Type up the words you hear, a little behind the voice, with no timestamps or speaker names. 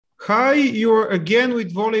Hi, you're again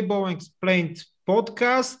with Volleyball Explained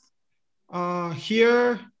podcast.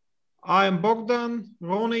 Here I am Bogdan,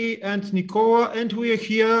 Ronnie, and Nicola, and we are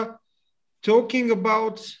here talking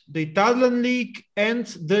about the Italian League and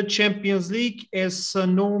the Champions League as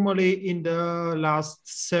normally in the last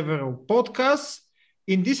several podcasts.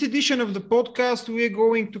 In this edition of the podcast, we are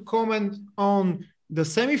going to comment on the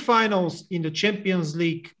semifinals in the Champions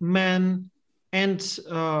League men and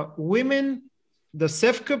women, the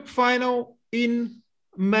CEF Cup final in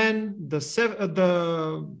men, the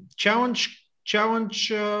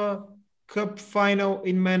Challenge Cup final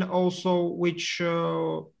in men also, which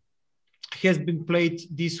has been played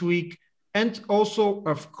this week, and also,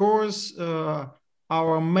 of course,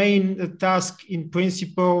 our main task in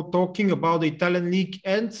principle, talking about the Italian League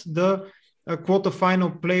and the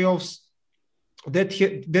quarterfinal playoffs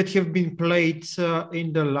that have been played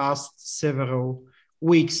in the last several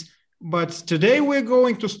weeks. But today we're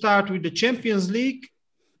going to start with the Champions League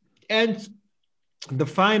and the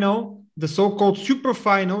final, the so-called super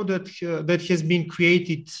final that has been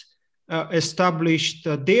created, established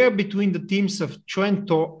there between the teams of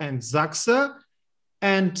Trento and Zaxa.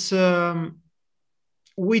 And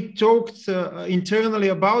we talked internally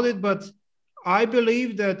about it, but I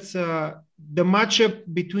believe that the matchup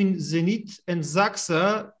between Zenit and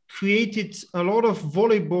Zaxa created a lot of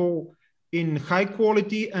volleyball in high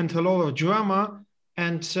quality and a lot of drama.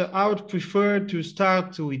 And I would prefer to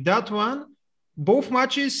start with that one. Both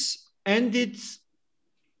matches ended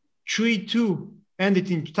 3-2,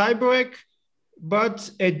 ended in tiebreak, but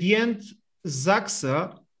at the end,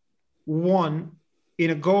 Zaxa won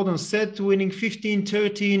in a golden set, winning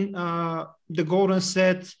 15-13, the golden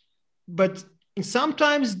set. But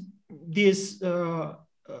sometimes these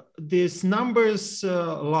numbers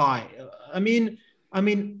lie. I mean,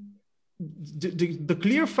 the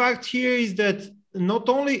clear fact here is that not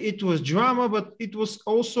only it was drama, but it was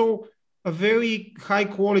also a very high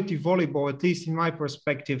quality volleyball, at least in my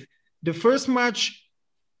perspective. The first match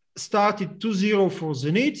started 2-0 for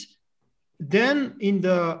Zenit. Then in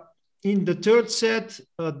the third set,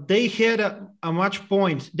 they had a match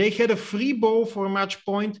point. They had a free ball for a match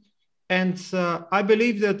point. And I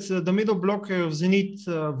believe that the middle blocker of Zenit,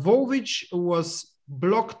 Volvic, was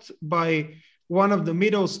blocked by one of the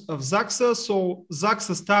middles of Zaxa. So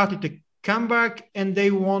Zaxa started a comeback and they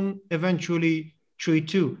won eventually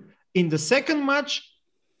 3-2. In the second match,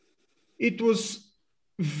 it was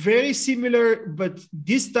very similar, but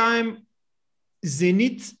this time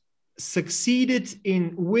Zenit succeeded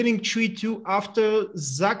in winning 3-2 after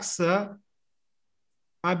Zaxa.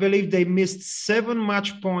 I believe they missed 7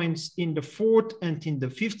 match points in the fourth and in the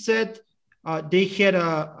fifth set. They had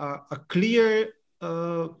a clear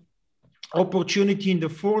opportunity in the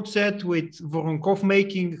fourth set with Voronkov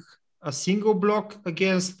making a single block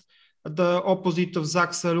against the opposite of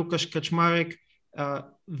Zaxa, Lukas Kaczmarek.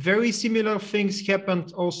 Very similar things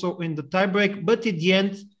happened also in the tiebreak, but at the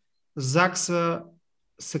end, Zaxa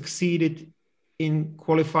succeeded in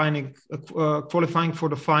qualifying for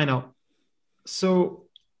the final. So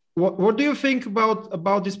what do you think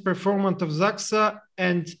about this performance of Zaxa,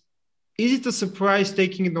 and is it a surprise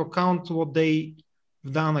taking into account what they've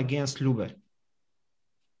done against Lube?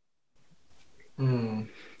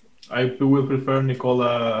 I will prefer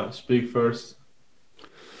Nicola speak first.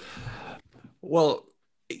 Well,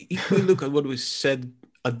 if we look at what we said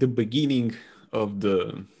at the beginning of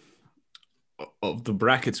the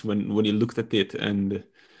brackets when you looked at it, and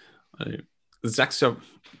Zaxa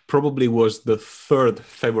probably was the third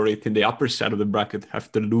favorite in the upper side of the bracket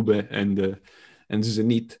after Lube and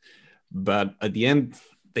Zenit, but at the end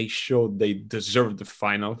they showed they deserved the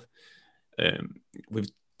final with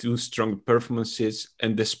 2 strong performances,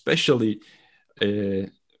 and especially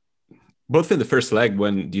both in the first leg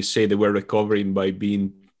when you say they were recovering by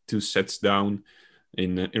being 2 sets down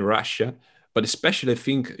in Russia, but especially I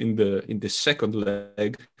think in the second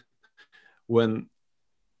leg when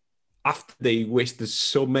after they wasted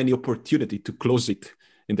so many opportunities to close it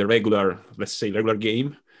in the regular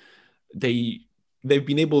game, they've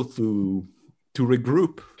been able to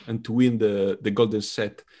regroup and to win the golden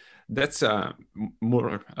set. That's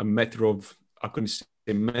more a matter of, how can you say,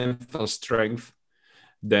 mental strength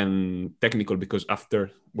than technical, because after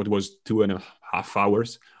what was 2.5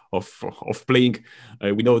 hours of playing,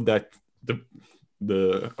 we know that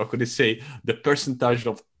the how could I say, the percentage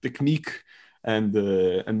of technique and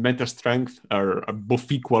mental strength are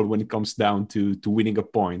both equal when it comes down to winning a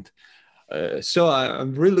point. So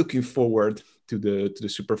I'm really looking forward to the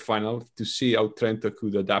super final to see how Trento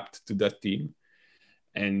could adapt to that team.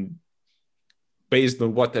 And based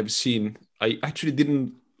on what I've seen, I actually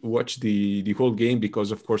didn't watch the whole game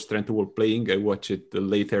because, of course, Trento were playing. I watched it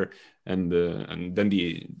later and then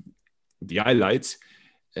the highlights,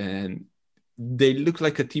 and they look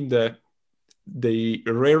like a team that they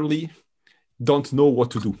rarely don't know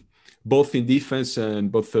what to do, both in defense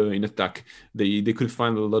and both in attack. They could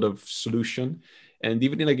find a lot of solution. And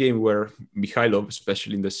even in a game where Mikhailov,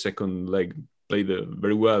 especially in the second leg, played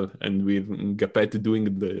very well, and with Ngapet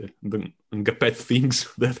doing the Ngapet things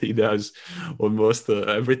that he does almost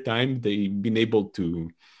every time, they've been able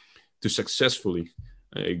to successfully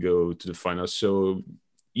go to the finals. So,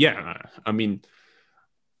 yeah, I mean,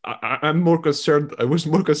 I'm more concerned. I was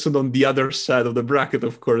more concerned on the other side of the bracket,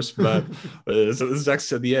 of course. But Zach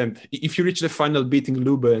at the end, if you reach the final beating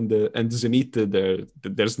Luba and Zenit,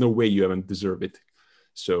 there's no way you haven't deserved it.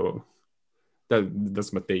 So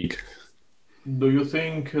that's my take. Do you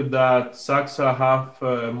think that Saxa have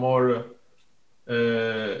more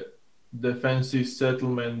defensive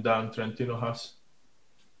settlement than Trentino has?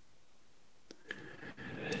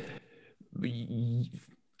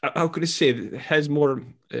 How could I say it? Has more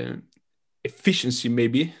efficiency,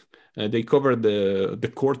 maybe. They cover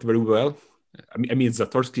the court very well. I mean,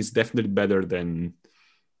 Zatorsky is definitely better than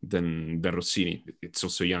Rossini. It's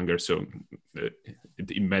also younger, so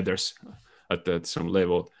it matters at some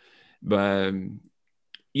level. But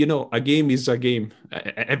a game is a game.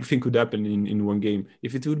 Everything could happen in one game.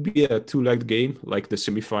 If it would be a two-legged game, like the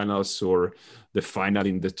semifinals or the final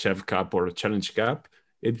in the Chev Cup or Challenge Cup,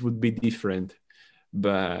 it would be different.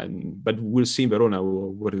 But we'll see in Verona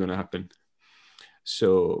what is going to happen.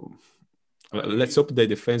 So let's hope they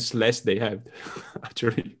defense less they have.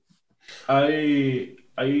 Actually, I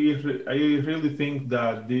really think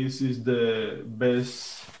that this is the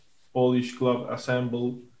best Polish club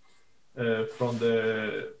assembled from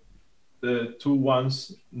the two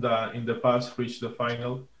ones that in the past reached the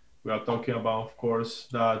final. We are talking about, of course,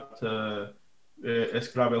 that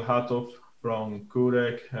Eskravel Hatov from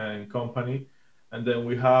Kurek and company. And then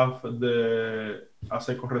we have the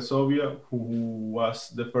Asseco Resovia, who was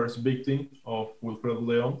the first victim of Wilfredo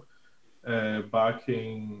Leon back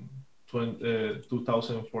in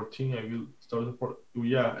 2014. I will start.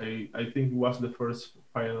 I think it was the first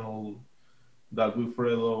final that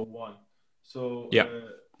Wilfredo won. So yeah,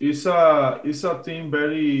 it's a team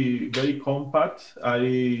very very compact.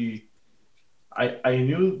 I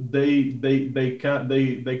knew they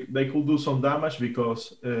could do some damage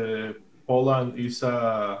because. Poland is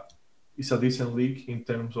a decent league in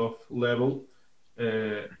terms of level,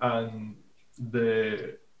 and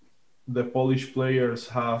the Polish players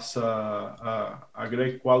has a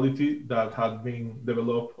great quality that had been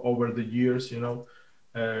developed over the years,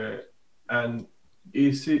 and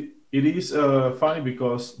it is funny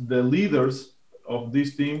because the leaders of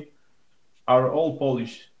this team are all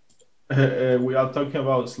Polish. We are talking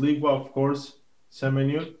about Sligwa, of course,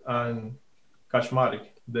 Semeniuk, and Kaczmarek,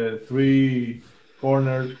 the three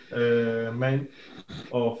cornered men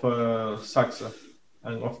of Saxa.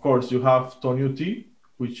 And of course, you have Toniuti,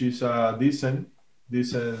 which is a decent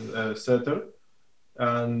setter.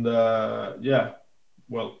 And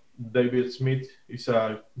David Smith is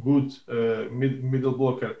a good middle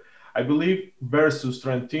blocker. I believe versus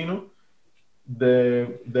Trentino,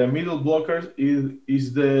 the middle blocker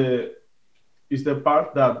is the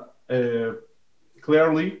part that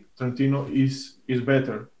clearly Trentino is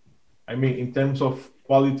better. I mean, in terms of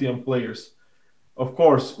quality and players. Of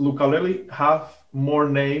course, Lucarelli have more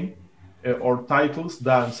name or titles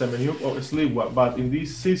than Semeniuk or Sligwa, but in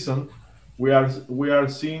this season, we are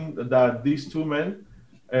seeing that these two men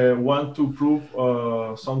want to prove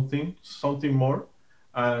something more.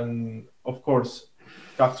 And of course,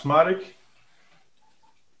 Kaczmarek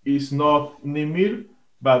is not Nimir,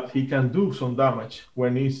 but he can do some damage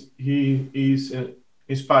when he is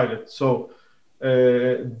inspired. So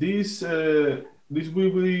this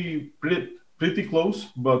will be pretty close,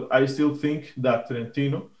 but I still think that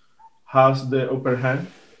Trentino has the upper hand,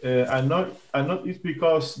 and not it's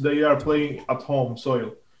because they are playing at home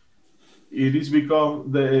soil. It is because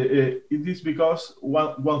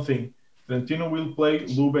one thing. Trentino will play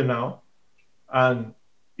Lube now, and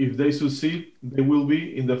if they succeed, they will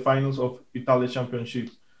be in the finals of Italia Championship,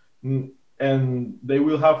 and they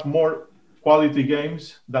will have more quality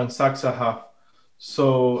games than Saxa have.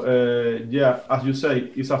 So as you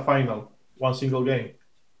say, it's a final, one single game.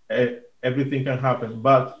 Everything can happen,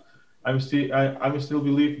 but I still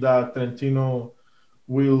believe that Trentino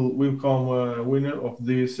will come winner of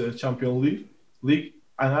this Champions League,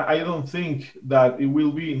 and I don't think that it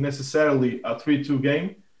will be necessarily a 3-2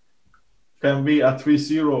 game. Can be a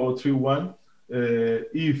 3-0 or 3-1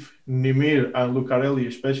 if Nimir and Lucarelli,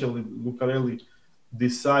 especially Lucarelli,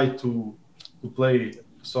 decide to play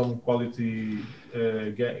some quality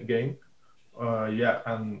game.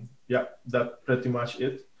 That pretty much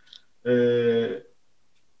it.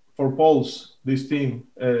 For Poles, this team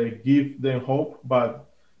give them hope, but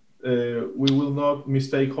we will not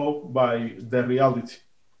mistake hope by the reality.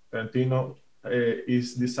 Trentino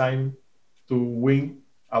is designed to win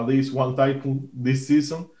at least one title this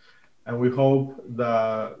season, and we hope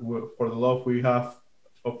that for the love we have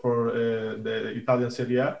for the Italian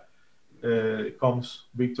Serie A comes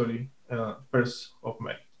victory 1st of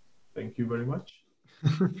May. Thank you very much.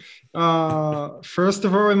 First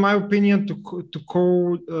of all, in my opinion, to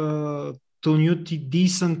call Tonucci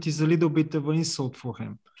decent is a little bit of an insult for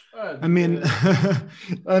him. I mean,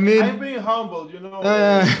 I'm being humble,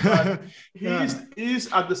 but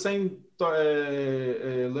he's at the same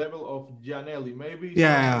level of Giannelli. Maybe he's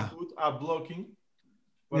not good at blocking.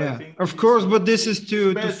 But I think of course, but this is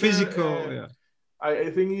too physical.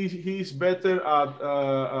 I think he's better at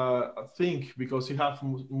think because he has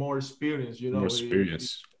more experience. More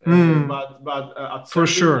experience. But at for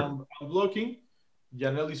sure, and blocking,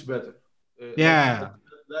 Giannelli is better.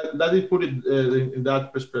 That is put it in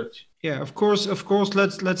that perspective. Yeah, of course.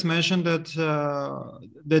 Let's mention that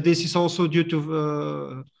that this is also due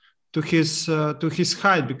to his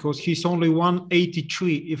height, because he's only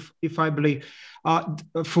 183, if I believe.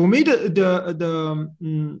 For me,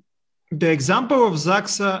 the example of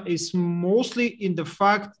Zaksa is mostly in the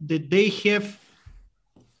fact that they have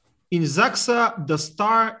in Zaksa the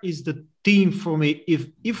star is the team. For me,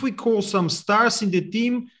 if we call some stars in the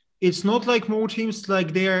team, it's not like more teams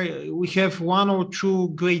like we have one or two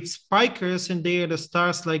great spikers and they are the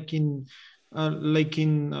stars like in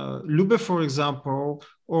Lube, for example,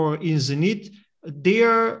 or in Zenit. They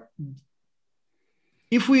are,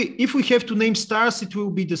 if we have to name stars, it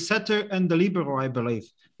will be the setter and the libero, I believe,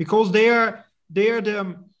 because they are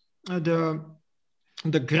the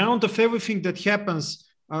ground of everything that happens.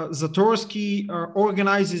 Zatorsky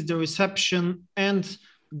organizes the reception and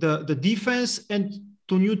the defense, and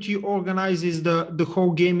Tonucci organizes the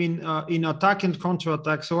whole game in attack and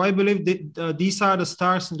counter-attack. So I believe that these are the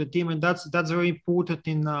stars in the team, and that's very important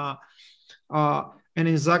in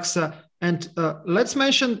Zaksa. And let's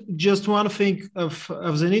mention just one thing of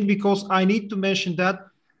Zenit, because I need to mention that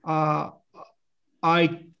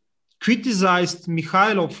I criticized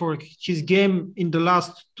Mikhailov for his game in the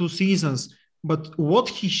last 2 seasons, but what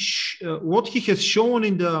he has shown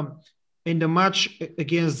in the match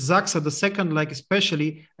against Zaksa, the second leg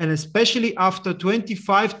especially, and especially after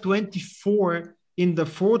 25-24 in the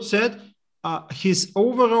fourth set, his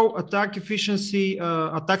overall attack efficiency,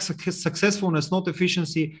 attack successfulness, not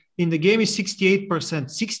efficiency, in the game is 68%.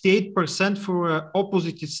 68% for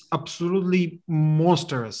opposite is absolutely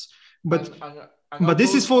monstrous. But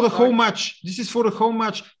this is for the whole match. This is for the whole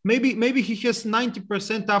match. Maybe he has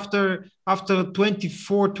 90% after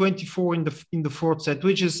 24 in the fourth set,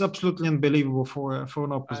 which is absolutely unbelievable for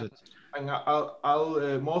an opposite. And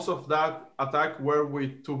I'll most of that attack were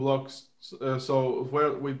with 2 blocks, so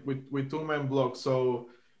were with 2 men blocks. So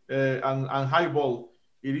and high ball,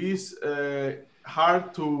 it is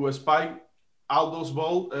hard to spike out those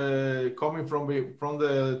balls coming from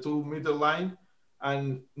the 2 meter line,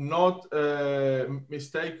 and not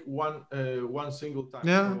mistake one single time.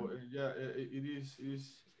 Yeah, so, it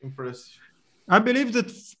is impressive. I believe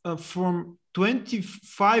that from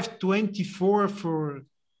 25-24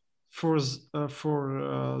 for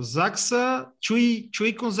Zaksa,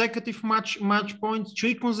 three consecutive match points,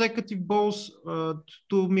 3 consecutive balls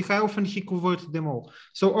to Mikhailov, and he converted them all.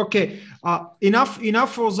 So enough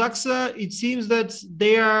for Zaksa. It seems that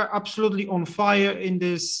they are absolutely on fire in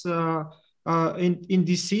this in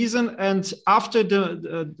this season. And after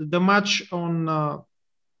the match on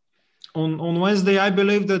Wednesday, I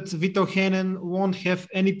believe that Vitor Heinen won't have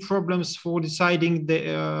any problems for deciding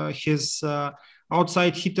his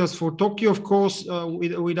outside hitters for Tokyo, of course,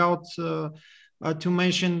 without to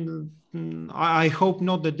mention, I hope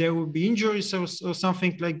not that there will be injuries or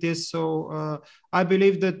something like this. So I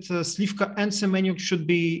believe that Slivka and Semenyuk should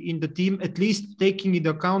be in the team, at least taking into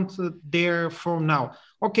account their form now.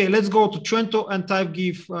 Okay, let's go to Trento, and I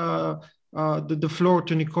give the floor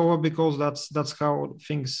to Nicola, because that's how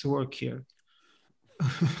things work here.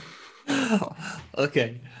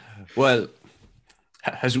 Okay, well,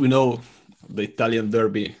 as we know, the Italian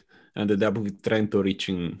derby and the derby with Trento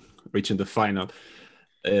reaching the final.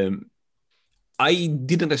 I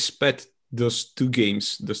didn't expect those two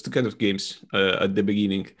kind of games at the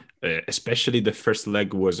beginning. Especially the first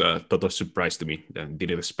leg was a total surprise to me. I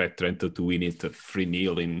didn't expect Trento to win it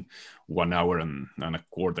 3-0 in 1 hour and a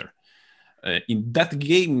quarter. In that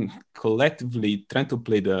game, collectively, Trento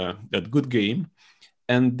played a good game,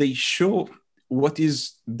 and they show what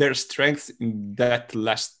is their strength in that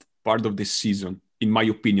last part of the season, in my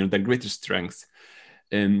opinion, their greatest strength.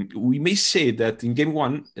 And we may say that in game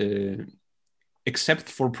one, except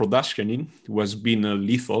for Productioning, who has been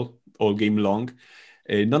lethal all game long,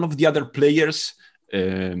 none of the other players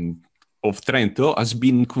of Trento has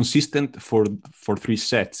been consistent for 3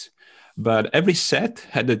 sets. But every set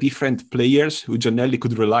had a different players who Giannelli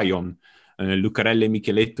could rely on. Lucarelli and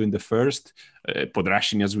Micheletto in the first,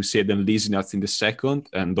 Podrascini, as we said, and Lisinats in the second,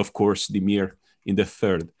 and of course Dimir in the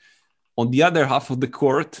third. On the other half of the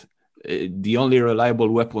court, the only reliable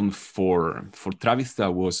weapon for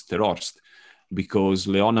Travista was Terhorst, because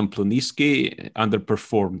Leon and Ploniski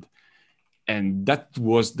underperformed. And that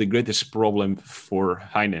was the greatest problem for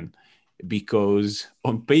Heinen, because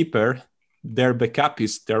on paper, their backup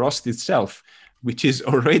is Terhorst itself, which is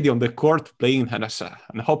already on the court playing as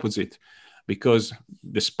an opposite, because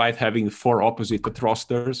despite having 4 opposite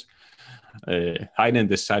rosters, Heinen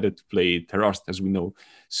decided to play Terhorst, as we know.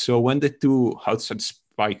 So when the 2 outside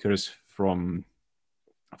spikers from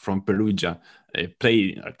Perugia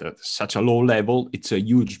play at such a low level, it's a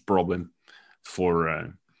huge problem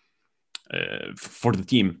for the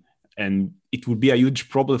team, and it would be a huge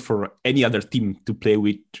problem for any other team to play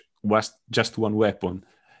with just one weapon,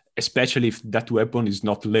 especially if that weapon is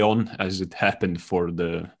not Leon, as it happened for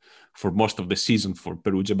most of the season for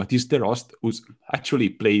Perugia, but is Terhorst, who's actually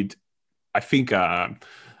played, I think, a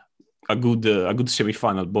good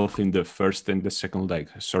semifinal, both in the first and the second leg.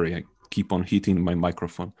 Sorry, I keep on hitting my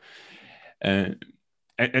microphone. And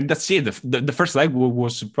that's it. The first leg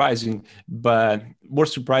was surprising, but more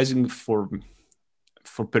surprising for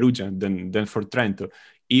Perugia than for Trento,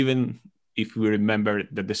 even if we remember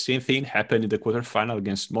that the same thing happened in the quarterfinal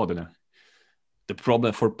against Modena. The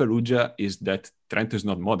problem for Perugia is that Trento is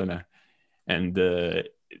not Modena, and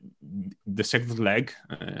the second leg,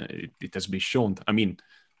 it has been shown. I mean,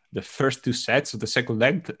 the first 2 sets of the second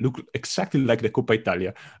leg look exactly like the Coppa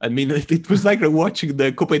Italia. I mean, it was like watching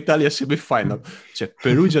the Coppa Italia semi-final. So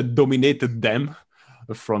Perugia dominated them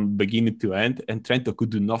from beginning to end, and Trento could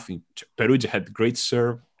do nothing. Perugia had great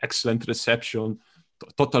serve, excellent reception,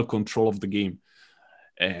 total control of the game.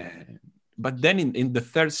 But then in the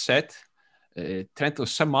third set, Trento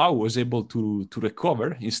somehow was able to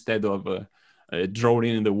recover instead of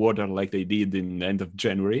drowning in the water like they did in the end of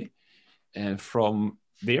January. And from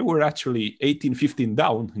there, were actually 18-15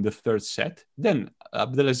 down in the third set. Then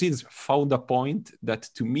Abdelaziz found a point that,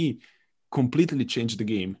 to me, completely changed the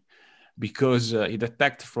game, because it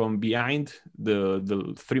attacked from behind the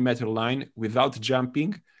 3-meter line without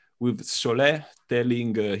jumping, with Solé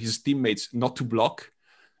telling his teammates not to block.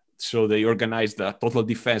 So they organized a total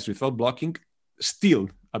defense without blocking.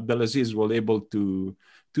 Still, Abdelaziz was able to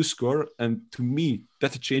score. And to me,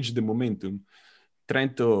 that changed the momentum.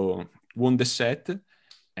 Trento won the set,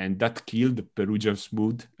 and that killed Perugia's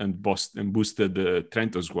mood and boosted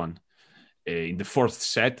Trento's one. In the fourth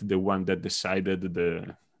set, the one that decided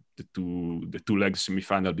the two-leg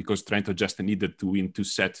semifinal, because Trento just needed to win 2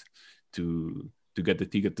 sets to get the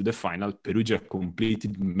ticket to the final, Perugia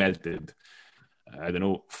completely melted.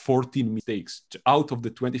 14 mistakes. Out of the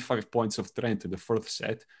 25 points of Trento in the fourth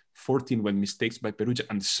set, 14 were mistakes by Perugia,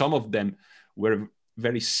 and some of them were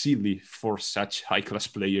very silly for such high-class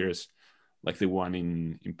players like the one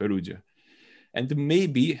in Perugia. And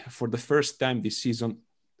maybe for the first time this season,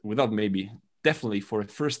 definitely for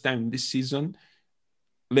the first time this season,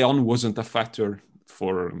 Leon wasn't a factor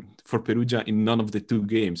for Perugia in none of the 2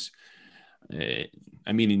 games.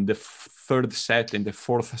 I mean, in the third set and the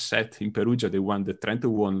fourth set in Perugia, they won. The Trento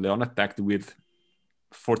won. Leon attacked with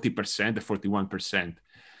 40%, 41%.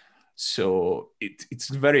 So it's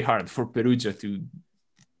very hard for Perugia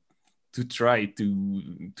to try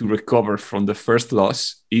to recover from the first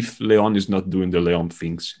loss if Leon is not doing the Leon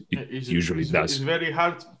things it usually does. It's very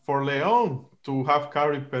hard for Leon to have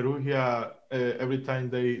carried Perugia every time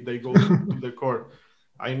they go to the court.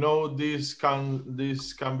 I know this can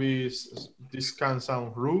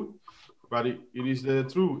sound rude, but it is the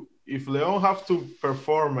truth. If Leon have to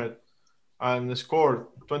perform it and score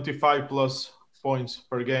 25 plus points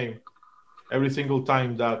per game every single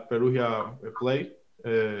time that Perugia play,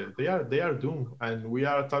 they are doomed. And we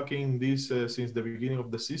are talking this since the beginning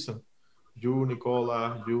of the season. You,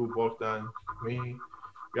 Nicola, you, Bogdan, me.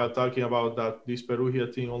 We are talking about that this Perugia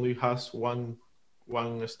team only has one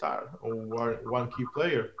star or one key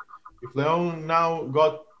player. If Leon now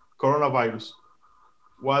got coronavirus,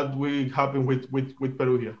 what will happen with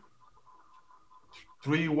Perugia?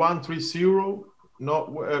 3-1, 3-0?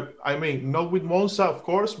 No, I mean, not with Monza, of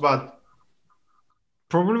course, but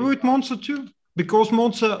Probably with Monza too, because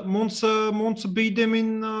Monza beat them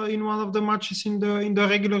in one of the matches in the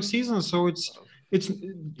regular season. So it's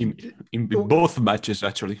in both matches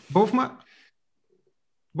actually. Both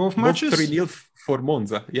matches. 3-0 for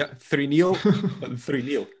Monza. Yeah, 3-0 and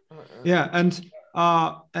 3-0. Yeah, and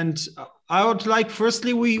I would like,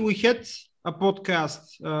 firstly, we had a podcast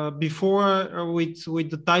before with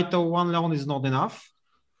the title "One Leon is Not Enough,"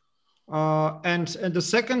 and the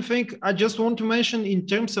second thing I just want to mention in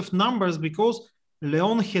terms of numbers, because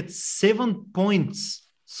Leon had 7 points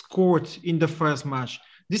scored in the first match.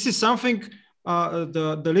 This is something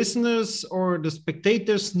the listeners or the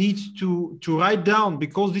spectators need to write down,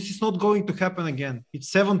 because this is not going to happen again. It's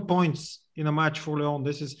 7 points in a match for Leon.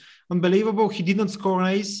 This is unbelievable. He didn't score an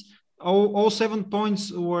ace. All 7 points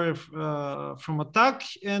were from attack,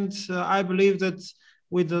 and I believe that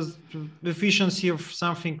with the efficiency of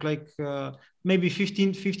something like maybe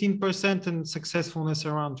 15% and successfulness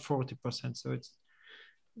around 40%. So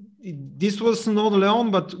this was not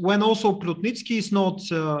Leon, but when also Plotnitsky is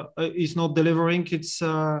not delivering, it's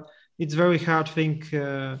very hard thing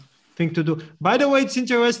to do. By the way, it's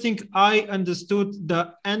interesting. I understood the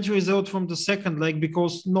end result from the second leg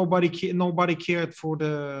because nobody cared for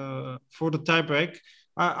the tiebreak.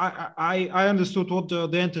 I understood what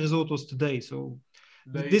the end result was today. So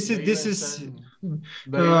this is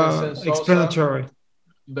explanatory.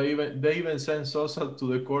 They even sent Sosa to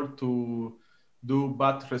the court to do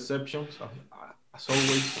bad receptions. As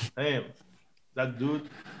always, damn, that dude,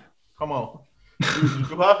 come on.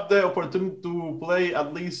 You have the opportunity to play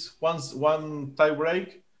at least one tie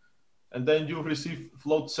break, and then you receive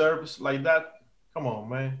float serves like that. Come on,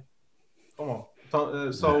 man. Come on.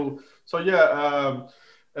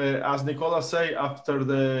 As Nicola said, after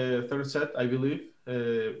the third set, I believe,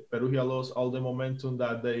 Perugia lost all the momentum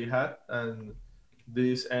that they had, and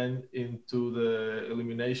this end into the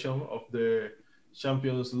elimination of the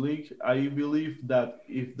Champions League. I believe that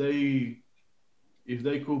if they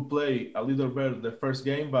could play a little better the first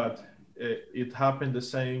game, but it happened the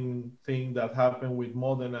same thing that happened with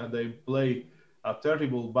Modena. They played a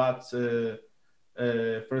terrible bad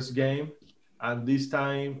first game, and this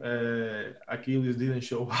time Achilles didn't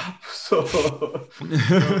show up.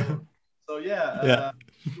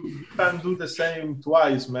 You can't do the same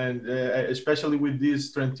twice, man. Especially with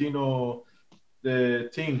this Trentino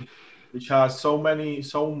team, which has so many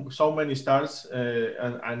stars,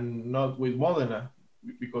 and not with Modena,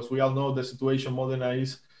 because we all know the situation Modena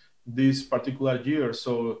is this particular year.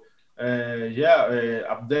 So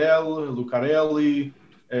Abdel, Lucarelli.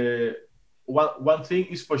 One thing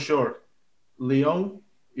is for sure, Leon,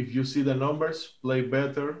 if you see the numbers, play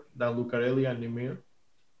better than Lucarelli and Nimir,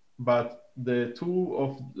 but the two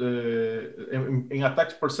of in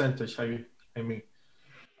attack percentage, I mean,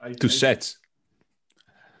 two sets.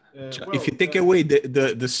 If you take away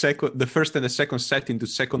the first and the second set into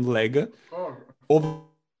second leg,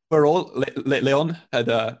 overall Leon had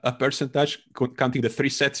a percentage counting the 3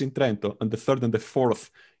 sets in Trento and the third and the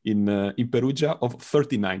fourth in Perugia of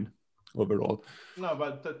 39 overall. No,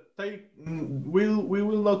 but we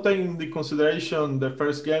will not take into consideration the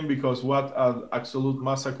first game, because what an absolute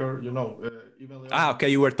massacre, even Leon, okay,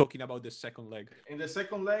 you were talking about the second leg. In the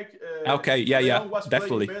second leg, Leon was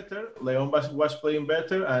definitely playing better. Leon was playing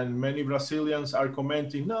better, and many Brazilians are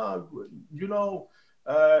commenting, no,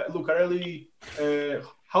 Lucarelli.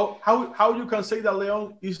 How you can say that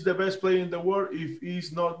Leon is the best player in the world if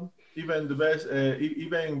he's not even the best,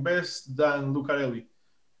 even best than Lucarelli?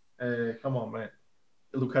 Come on, man.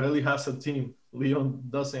 Lucarelli has a team. Leon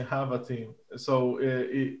doesn't have a team. So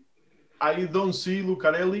I don't see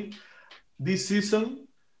Lucarelli this season.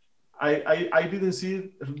 I didn't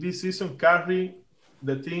see this season carry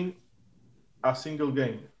the team a single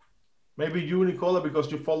game. Maybe you, Nicola,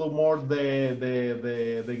 because you follow more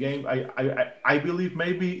the game. I believe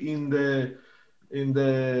maybe in the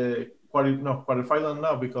quarterfinal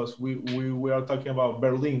now, because we are talking about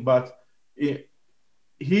Berlin, but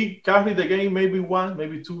he carried the game maybe 1,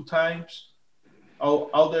 maybe 2 times.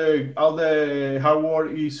 All the hard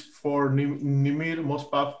work is for Nimir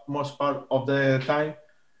most part of the time.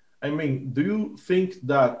 I mean, do you think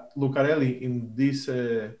that Lucarelli in this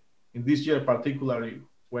year particularly,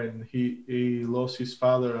 when he lost his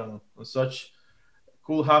father and such,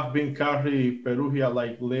 could have been carry Perugia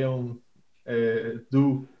like Leon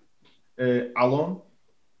do alone?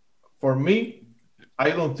 For me,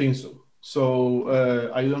 I don't think so. So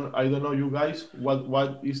I don't know, you guys,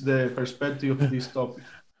 what is the perspective of this topic?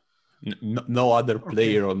 No other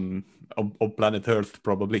player on planet Earth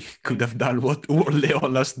probably could have done what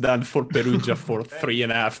Leon has done for Perugia for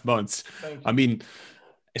 3.5 months. I mean,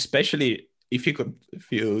 especially if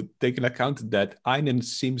you take into account that Einen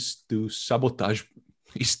seems to sabotage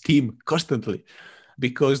his team constantly,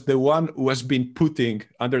 because the one who has been putting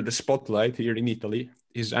under the spotlight here in Italy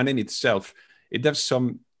is Einen itself. It has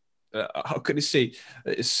some, how can I say,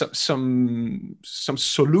 some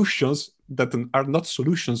solutions that are not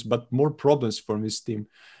solutions, but more problems for his team.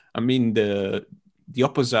 I mean, the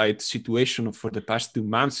opposite situation for the past 2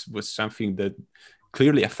 months was something that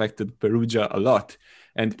clearly affected Perugia a lot.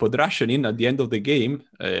 And Podrashanin, at the end of the game,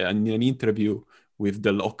 in an interview with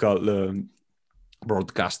the local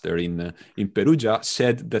broadcaster in Perugia,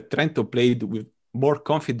 said that Trento played with more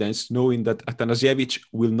confidence, knowing that Atanasiewicz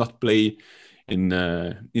will not play in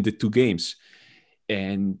the 2 games.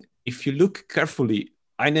 And if you look carefully,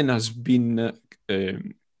 Einen has been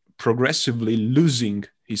progressively losing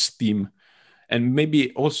his team, and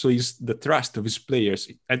maybe also is the trust of his players.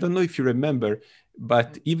 I don't know if you remember,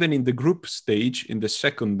 but even in the group stage, in the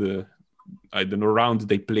second, round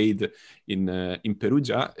they played in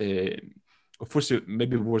Perugia, of course,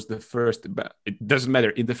 maybe it was the first, but it doesn't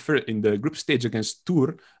matter. In the group stage against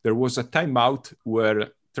Tours, there was a timeout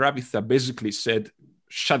where Travitha basically said,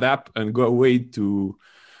 "Shut up and go away to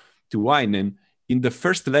Einen." In the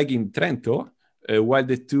first leg in Trento, while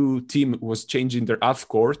the 2 team was changing their half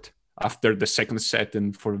court after the second set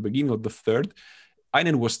and for the beginning of the third,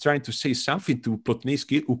 Einen was trying to say something to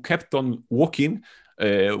Plotnitsky, who kept on walking,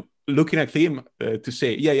 looking at him to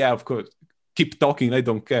say, yeah, of course, keep talking, I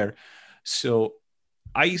don't care. So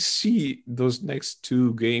I see those next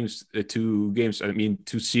 2 games, I mean,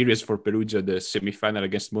 2 series for Perugia, the semifinal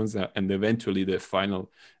against Monza and eventually the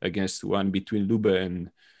final against one between Lube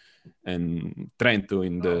and Trento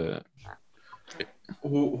in the...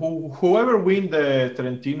 Whoever win the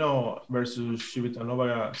Trentino versus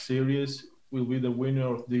Civitanova series will be the winner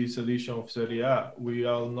of this edition of Serie A. We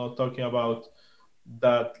are not talking about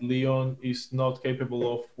that Lyon is not capable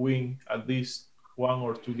of winning at least 1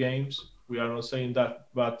 or 2 games. We are not saying that,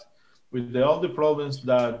 but with all the problems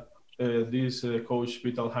that this coach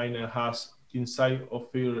Vital Heine has inside of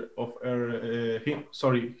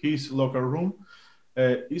his locker room,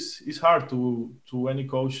 it's hard to any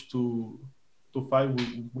coach to fight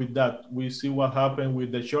with that. We see what happened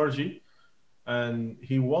with the Georgie, and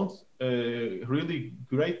he won really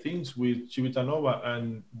great things with Civitanova,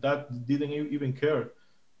 and that didn't even care.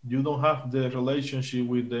 You don't have the relationship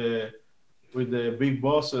with the big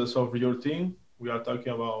bosses of your team. We are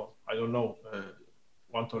talking about, I don't know,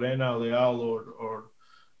 Juan Torena, Leal,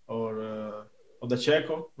 or the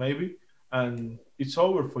Checo, maybe, and it's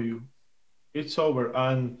over for you. It's over.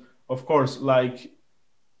 And of course, like,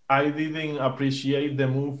 I didn't appreciate the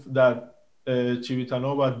move that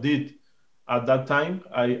Civitanova did at that time.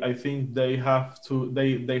 I think they had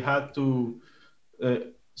to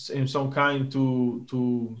in some kind to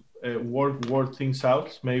work things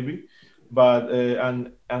out, maybe, but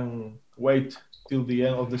and wait till the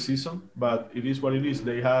end of the season. But it is what it is.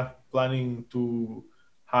 They have planning to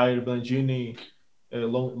hire Blangini a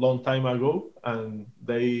long time ago, and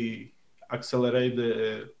they accelerate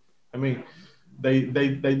they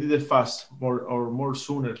did it fast, more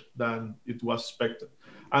sooner than it was expected.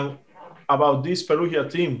 And about this Perugia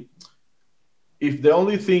team, if the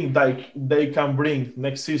only thing that they can bring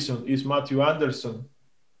next season is Matthew Anderson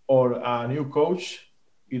or a new coach,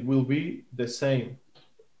 it will be the same.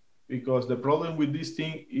 Because the problem with this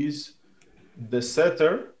team is the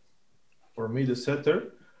setter, for me the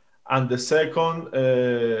setter, and the second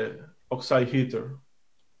oxide hitter.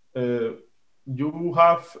 You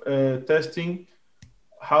have testing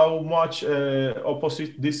how much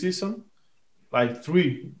opposite this season? Like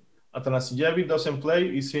 3. Atanasievich doesn't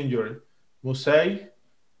play, is injured. Musei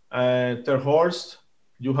and Terhorst,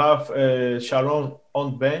 you have Sharon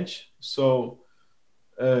on bench. So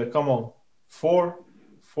come on, four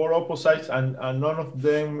opposites, and none of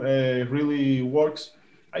them really works.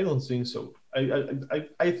 I don't think so.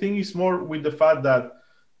 I think it's more with the fact that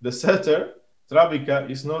the setter Travica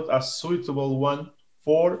is not a suitable one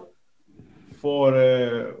for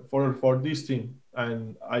this team,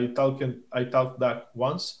 and I talked that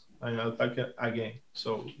once, and I'll talk it again.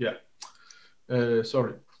 So yeah,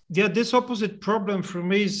 sorry. Yeah, this opposite problem for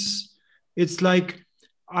me is, it's like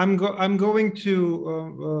I'm going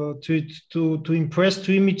to impress,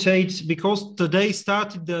 to imitate, because today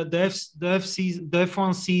started the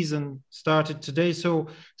F1 season started today. So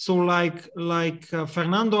like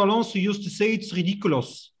Fernando Alonso used to say, it's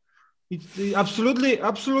ridiculous. It's absolutely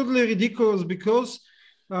ridiculous because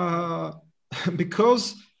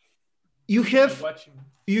you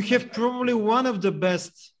have probably one of the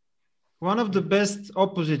best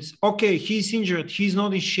opposites. Okay, he's injured, he's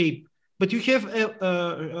not in shape, but you have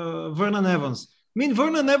Vernon Evans. I mean,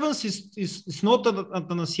 Vernon Evans is not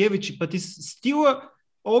Atanasievich, but is still a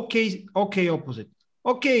okay opposite.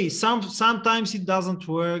 Okay, sometimes it doesn't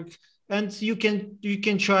work, and you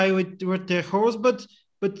can try with Ter Horst, but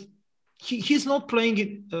he's not playing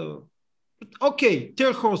it. Okay,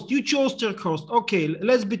 Ter Horst, you chose Ter Horst. Okay,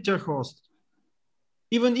 let's be Ter Horst.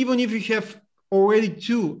 Even if you have already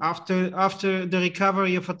two after the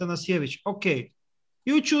recovery of Atanasievich. Okay,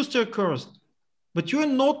 you choose Ter Horst, but you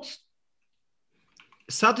are not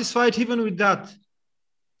satisfied even with that.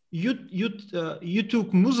 You took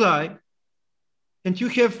Musai, and you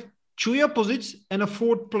have three opposites and a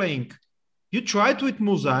fourth playing. You tried with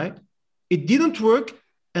Musai, it didn't work,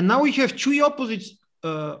 and now we have three opposites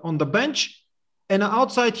on the bench, and an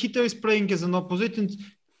outside hitter is playing as an opposite, and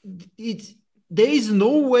there is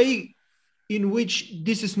no way in which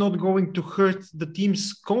this is not going to hurt the team's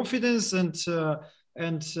confidence and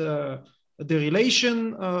the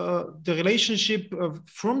relationship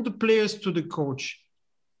from the players to the coach.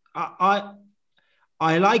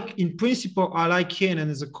 I like, in principle, I like Heinen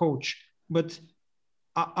as a coach, but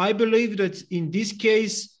I believe that in this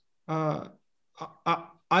case,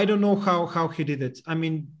 I don't know how he did it. I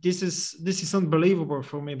mean, this is unbelievable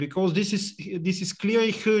for me, because this is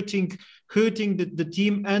clearly hurting the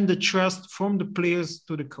team and the trust from the players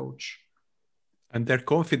to the coach. And their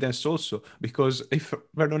confidence also, because if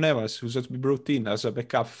Vernon Evans, who's just been brought in as a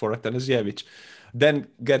backup for Atanasievich, then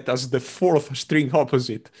get us the fourth string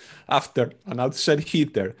opposite after an outside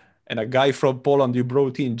hitter and a guy from Poland you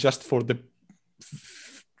brought in just for the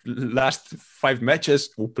last 5 matches,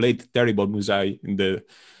 who played terrible Musai in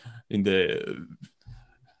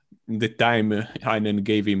the time Heinen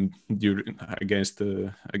gave him against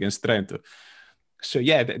Trento. So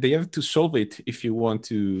yeah, they have to solve it if you want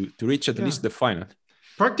to reach at least the final.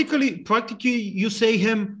 Practically, you say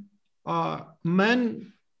him,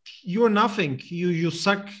 man, you're nothing. You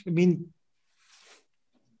suck. I mean,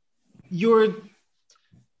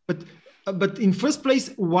 but in first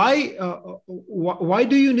place, why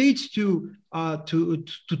do you need to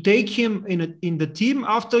take him in the team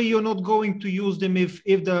after you're not going to use them if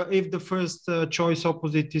the first choice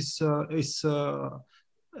opposite is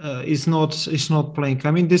not playing?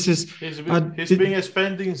 I mean, this is he's been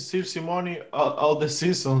spending Circe money all the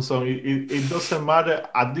season, so it doesn't matter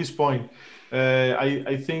at this point.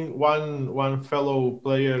 I think one fellow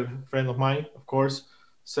player, friend of mine, of course,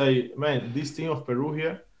 say, man, this team of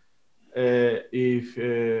Perugia, I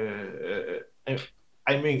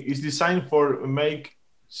mean, it's designed for make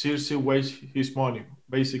Circe waste his money.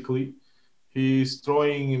 Basically, he's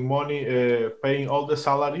throwing money, paying all the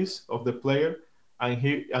salaries of the player, and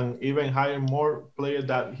even hiring more players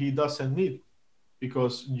that he doesn't need,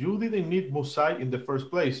 because you didn't need Musai in the first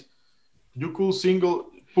place. You could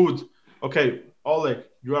put, okay, Oleg,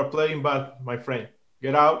 you are playing bad, my friend.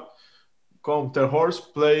 Get out. Come Ter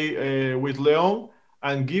Horst, play with Leon,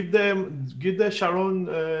 and give the Sharon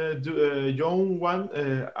young one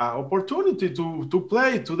an opportunity to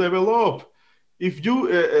play, to develop. If you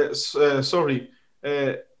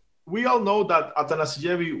we all know that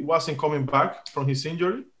Atanasievich wasn't coming back from his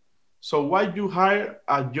injury, so why you hire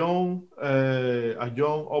a young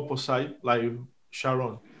opposite like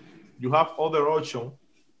Sharon? You have other option.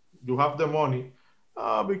 You have the money,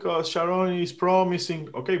 because Sharon is promising.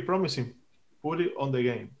 Okay, promising. Put it on the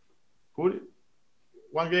game. Put it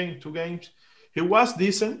 1 game, 2 games. He was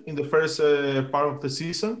decent in the first part of the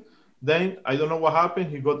season. Then I don't know what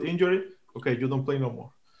happened. He got injured. Okay, you don't play no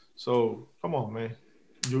more. So come on, man.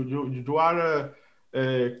 You are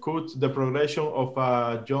cut the progression of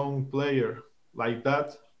a young player like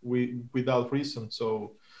that without reason.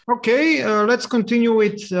 So okay, let's continue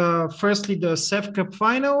with firstly the CEF Cup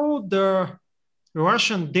final, the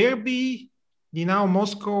Russian derby, Dynamo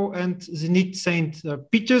Moscow and Zenit St.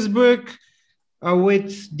 Petersburg,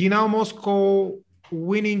 with Dynamo Moscow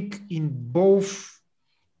winning in both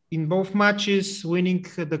matches, winning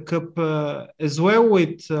the cup as well,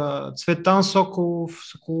 with Tsvetan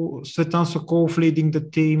Sokolov leading the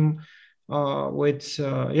team, with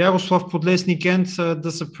Yaroslav Podlesnik and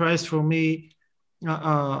the surprise for me,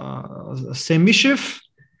 Semishev.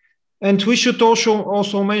 And we should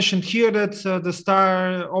also mention here that the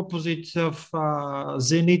star opposite of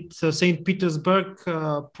Zenit St. Petersburg,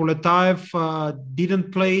 Poletaev,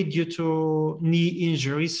 didn't play due to knee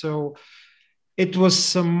injury. So it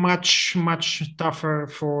was much tougher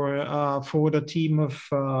for the team of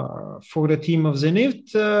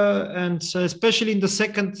Zenit, and especially in the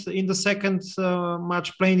second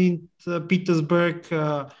match playing in Petersburg.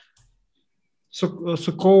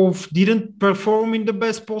 Sokolov didn't perform in the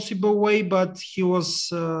best possible way, but he was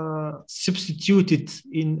substituted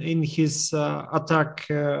in his attack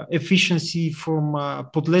efficiency from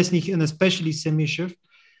Podlesnik and especially Semishev.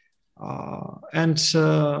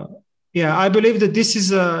 Yeah, I believe that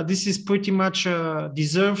this is pretty much a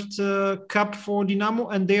deserved cup for Dynamo,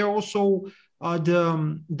 and they are also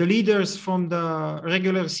the leaders from the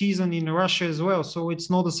regular season in Russia as well. So it's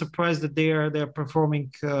not a surprise that they're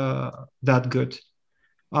performing that good.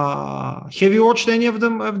 Have you watched any of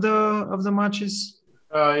them of the matches?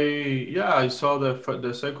 I saw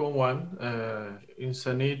the second one in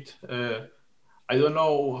Zenit. I don't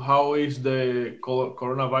know how is the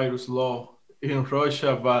coronavirus law in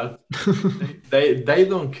Russia, but they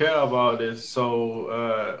don't care about it.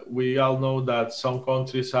 So we all know that some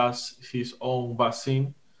countries has his own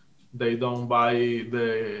vaccine. They don't buy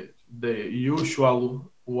the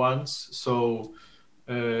usual ones. So,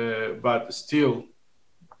 but still,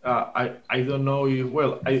 I don't know if,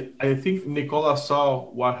 well, I think Nicola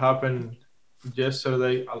saw what happened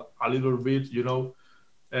yesterday a little bit.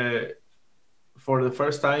 For the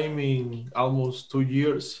first time in almost 2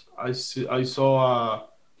 years, I saw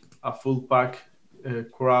a full pack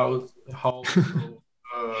crowd hall. So,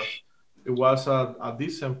 it was a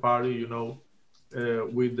decent party,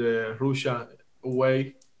 with the Russian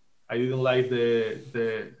way. I didn't like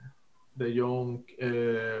the young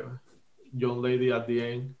lady at the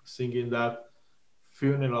end singing that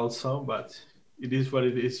funeral song, but it is what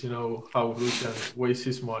it is, how Russian wastes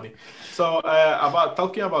his money. So about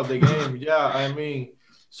talking about the game, yeah, I mean,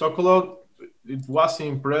 Sokolov, it was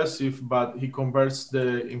impressive, but he converts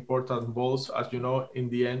the important balls, as you know, in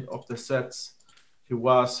the end of the sets. He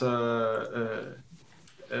was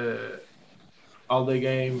all the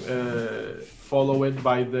game followed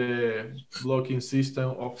by the blocking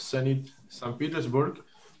system of Zenit St. Petersburg,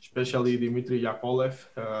 especially Dmitry Yakovlev,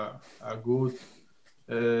 a good,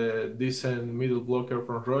 decent middle blocker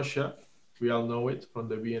from Russia. We all know it from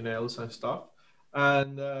the BNLs and stuff.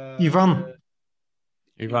 And Ivan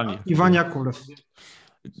Yakovlev. Yakovlev.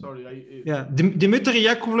 Sorry, Dmitry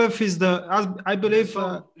Yakovlev is I believe,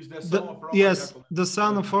 is the son of Roman yes, Yakovlev. the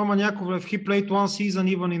son of Roman Yakovlev. He played one season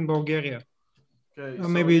even in Bulgaria. Okay,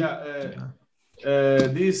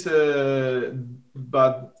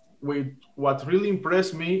 but what really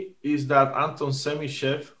impressed me is that Anton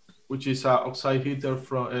Semishev, which is an outside hitter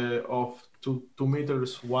from of 2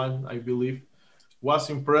 meters 1, I believe, was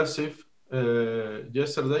impressive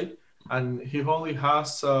yesterday, and he only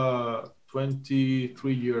has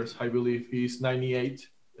 23 years, I believe. He's 98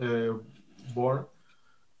 born.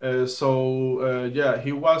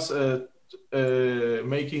 He was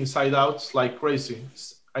making side outs like crazy.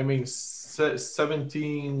 I mean,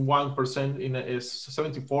 71% in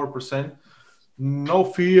 74%. No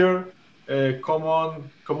fear. Come on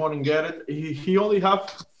and get it. He only have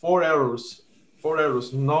 4 errors. 4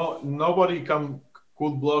 errors. Nobody could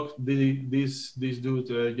block this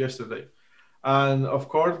dude yesterday. And of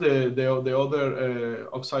course, the other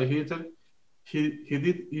outside hitter, he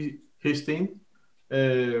did his thing,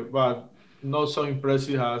 but not so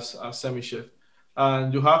impressive as Semishev.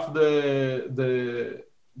 And you have the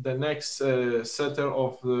next setter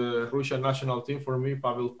of the Russian national team for me,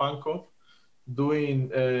 Pavel Pankov, doing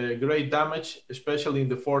great damage, especially in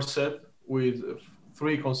the fourth set with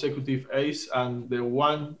 3 consecutive aces and the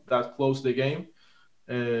one that closed the game,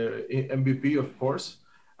 MVP, of course.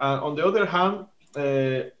 And on the other hand,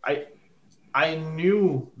 I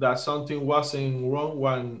knew that something wasn't wrong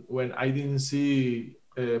when I didn't see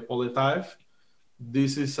Poletaev.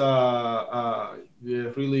 This is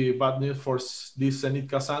really bad news for this Zenit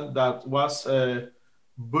Kazan that was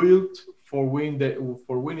built for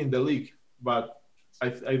winning the league, but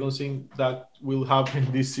I don't think that will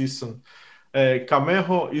happen this season.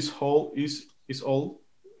 Camejo is old,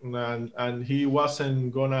 and he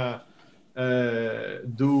wasn't gonna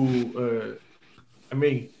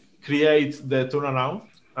create the turnaround,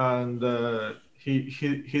 and he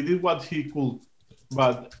did what he could,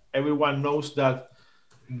 but everyone knows that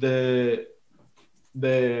the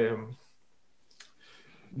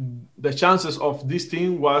chances of this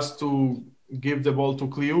team was to give the ball to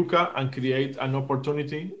Kliuka and create an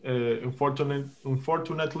opportunity.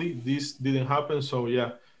 Unfortunately, this didn't happen. So we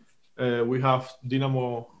have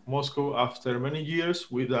Dynamo Moscow after many years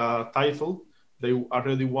with a title. They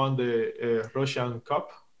already won the Russian Cup,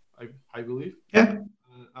 I believe. Yeah.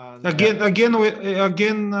 Again,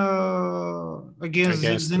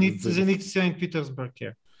 Zenit St. Petersburg.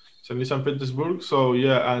 Yeah. Zenit St. Petersburg. So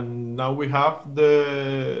and now we have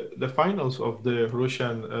the finals of the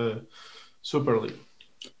Russian Super League.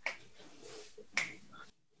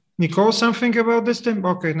 Nicole, something about this team?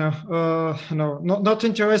 Okay, no, no, not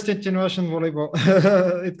interested in Russian volleyball,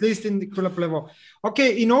 at least in the club level.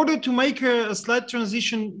 Okay, in order to make a slight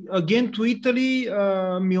transition again to Italy,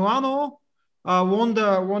 Milano won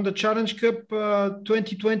the Challenge Cup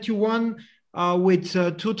 2021 with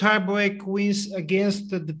two tiebreak wins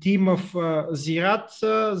against the team of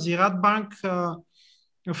Ziraat Bank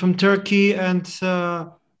from Turkey. And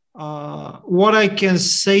what I can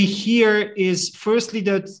say here is, firstly,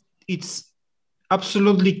 that it's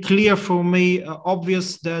absolutely clear for me,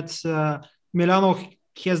 obvious that Milano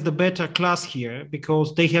has the better class here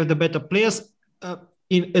because they have the better players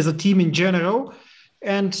as a team in general,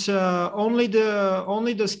 and only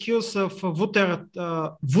the skills of Wouter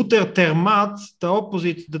Termat,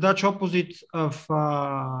 the Dutch opposite of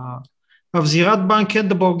Ziraat Bank, and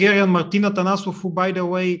the Bulgarian Martin Atanasov, who, by the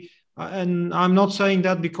way, and I'm not saying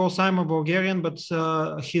that because I'm a Bulgarian, but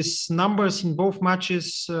his numbers in both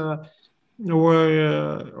matches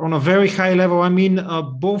were on a very high level. I mean,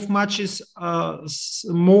 both matches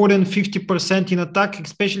more than 50% in attack,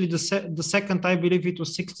 especially the second, I believe it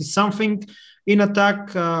was 60 something in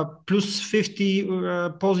attack, plus 50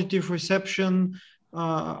 positive reception.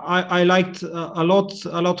 I liked a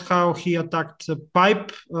lot how he attacked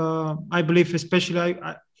Pipe. I believe especially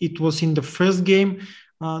it was in the first game.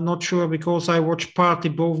 Not sure because I watched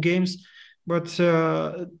partly both games, but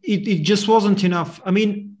it just wasn't enough. I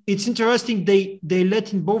mean, it's interesting. They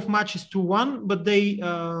led in both matches 2-1, but they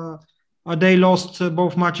lost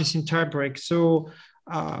both matches in tiebreak. So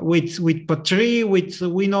with Patry,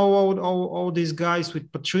 we know all these guys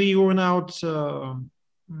with Patry, Urnaut,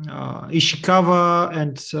 Ishikawa,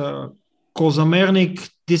 and Kozamernik.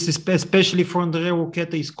 This is especially for Andrei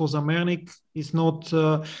Roketa is Kozamernik. It's not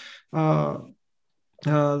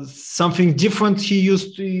something different he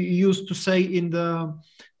used to say in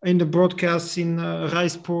the broadcasts in Rai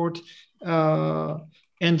Sport,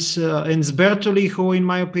 and Sbertoli, who, in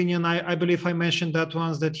my opinion, I believe I mentioned that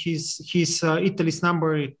once, that he's Italy's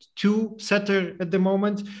number 2 setter at the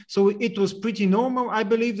moment. So it was pretty normal. I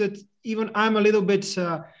believe that even I'm a little bit,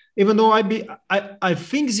 even though I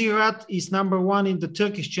think Ziraat is number 1 in the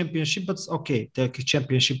Turkish championship, but okay, Turkish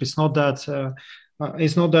championship is not that.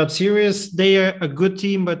 It's not that serious. They are a good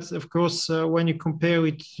team, but of course, when you compare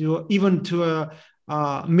it even to a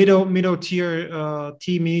middle tier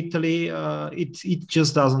team in Italy, it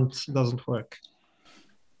just doesn't work.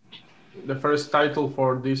 The first title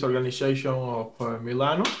for this organization of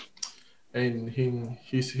Milano in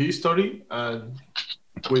his history, and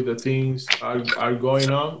with the things are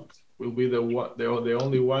going on, will be the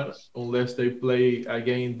only one, unless they play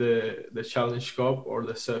again the Challenge Cup or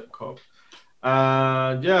the CEF Cup.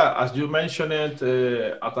 Yeah, as you mentioned it,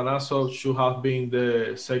 Atanasov should have been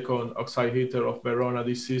the second outside hitter of Verona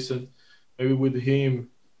this season. Maybe with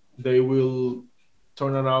him, they will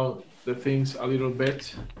turn around the things a little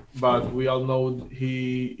bit, but we all know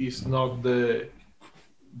he is not the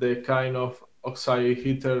kind of outside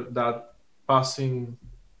hitter that passing.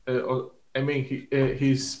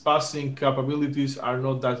 His passing capabilities are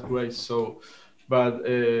not that great. So. But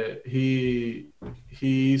he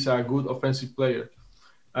is a good offensive player.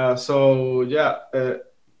 And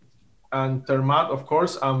Termat, of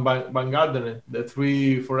course, and Van Garderen, the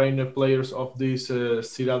 3 foreigner players of this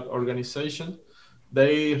Ziraat organization,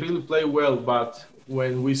 they really play well. But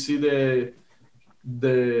when we see the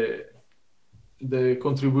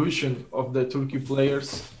contribution of the Turkey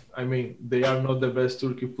players, I mean, they are not the best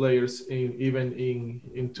Turkey players even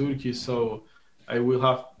in Turkey. So I will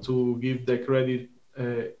have to give the credit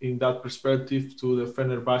in that perspective to the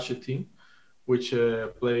Fenerbahce team, which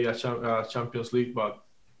play a Champions League. But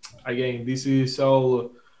again, this is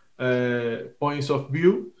all points of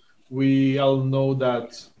view. We all know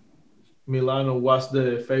that Milano was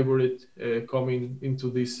the favorite coming into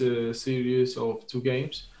this series of 2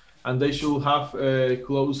 games, and they should have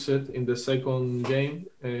closed it in the second game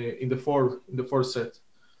in the fourth set.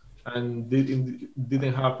 And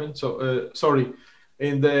didn't happen. So sorry,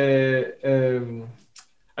 in the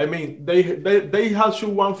I mean they had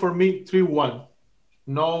should won for me 3-1,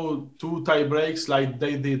 no 2 tie breaks like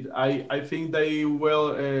they did. I think they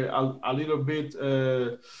were a little bit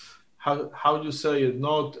how you say it,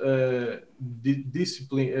 not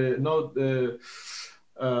discipline, not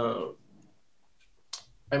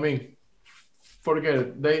I mean, forget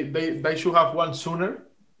it. They should have won sooner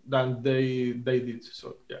than they did.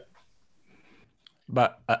 So yeah.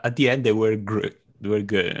 But at the end, they were good. They were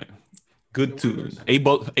good to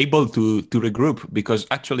able to regroup, because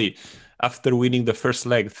actually, after winning the first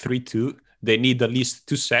leg 3-2, they need at least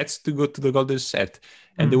 2 sets to go to the golden set,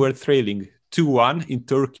 and they were trailing 2-1 in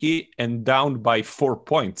Turkey and down by 4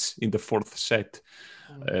 points in the fourth set.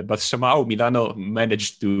 But somehow Milano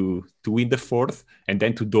managed to win the fourth and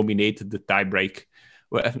then to dominate the tiebreak.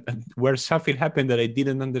 Where something happened that I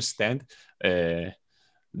didn't understand. The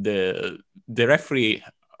referee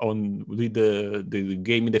with the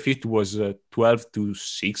game in the fifth was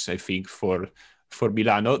 12-6, I think, for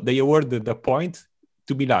Milano. They awarded the point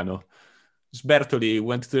to Milano. Sbertoli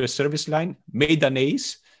went to the service line, made an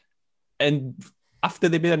ace, and after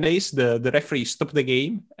they made an ace, the referee stopped the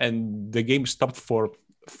game, and the game stopped for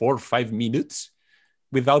 4 or 5 minutes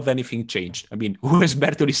without anything changed. I mean, who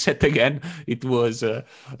Sbertoli said again, it was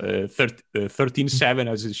 13-7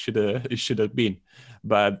 as it should have been.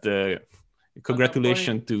 But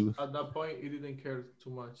congratulations to... At that point, he didn't care too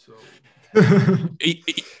much. So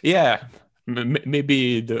yeah,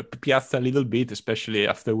 maybe the Piazza a little bit, especially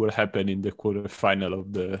after what happened in the quarterfinal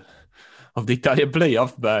of the Italian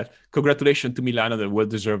playoff. But congratulations to Milano, that well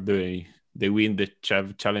deserved. They win the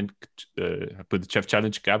CEV Challenge, the CEV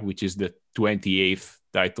Challenge Cup, which is the 28th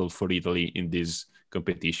title for Italy in this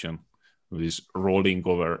competition, with this rolling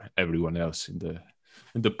over everyone else in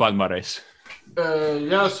the palmarès.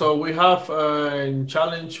 So we have in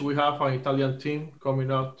Challenge, we have an Italian team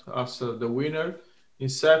coming out as the winner. In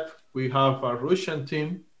CEV, we have a Russian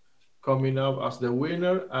team coming up as the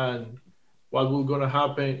winner. And what will going to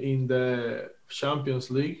happen in the Champions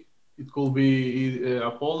League, it could be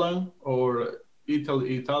a Poland or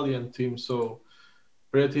Italian team. So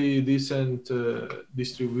pretty decent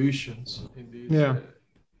distributions in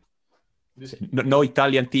this. No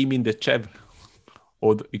Italian team in the CEV.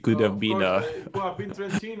 Or it could have been... it could have been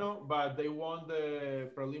Trentino, but they won the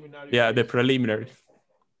preliminary. Yeah, the preliminary.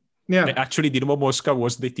 Yeah. Actually, Dinamo Moscow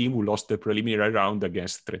was the team who lost the preliminary round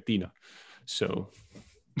against Trentino. So...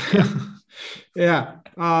 yeah.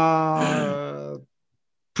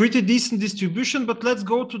 Pretty decent distribution, but let's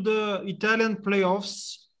go to the Italian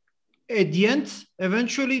playoffs. At the end,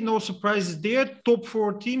 eventually, no surprises there. Top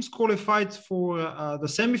 4 teams qualified for the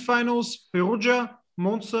semifinals: Perugia,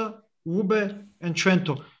 Monza, Ube, and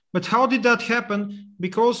Trento. But how did that happen?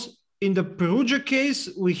 Because in the Perugia case,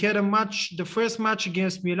 we had the first match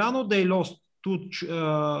against Milano. They lost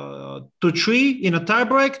 2-3 in a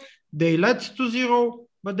tiebreak. They led 2-0,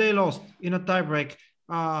 but they lost in a tiebreak.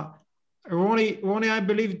 Ronnie, I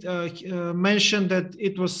believe, mentioned that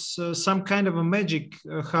it was some kind of a magic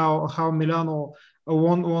how Milano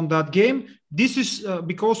won that game. This is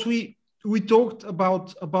because we talked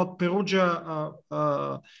about Perugia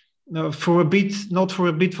for a bit, not for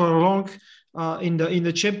a bit, for long in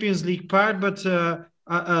the Champions League part. But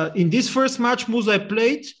in this first match, Musa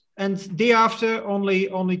played, and day after only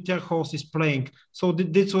Terhorst is playing. So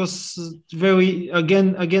this was very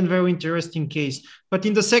interesting case. But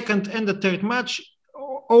in the second and the third match,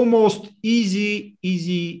 almost easy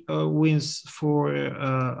wins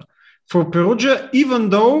for Perugia, even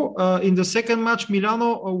though in the second match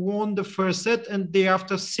Milano won the first set, and they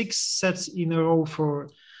after 6 sets in a row for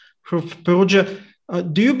Perugia.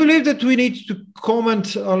 Do you believe that we need to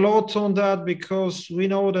comment a lot on that, because we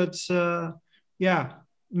know that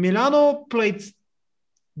Milano played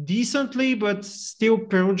decently, but still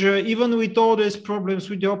Perugia, even with all these problems,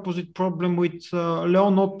 with the opposite problem with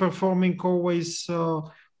Leon not performing always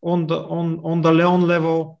on the Leon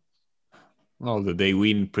level. Well, they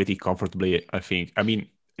win pretty comfortably, I think. I mean,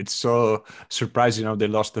 it's so surprising how they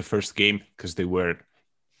lost the first game, because they were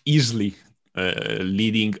easily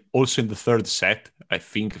leading also in the third set, I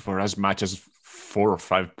think, for as much as 4 or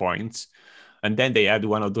 5 points. And then they had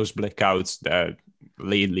one of those blackouts that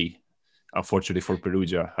lately, unfortunately for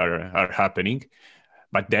Perugia, are happening.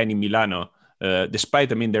 But then in Milano, despite,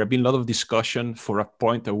 there have been a lot of discussion for a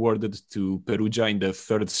point awarded to Perugia in the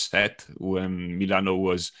third set when Milano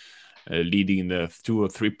was leading the 2 or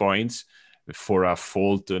 3 points for a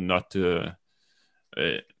fault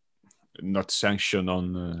not sanctioned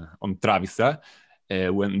on Travita.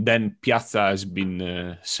 When then Piazza has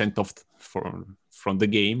been sent off from the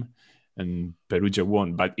game, and Perugia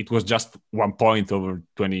won, but it was just 1 point over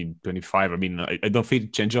 20-25. I don't think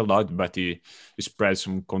it changed a lot, but it spread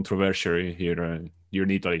some controversy here in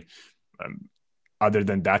Italy. Other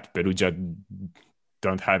than that, Perugia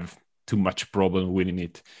don't have too much problem winning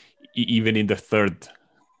it. Even in the third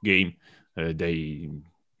game,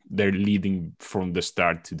 they're leading from the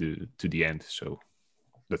start to the end. So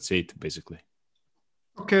that's it, basically.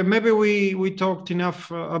 Okay, maybe we talked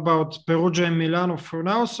enough about Perugia and Milano for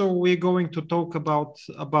now, so we're going to talk about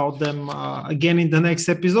them again in the next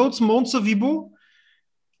episodes. Monza Vibo.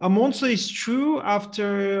 Monza is true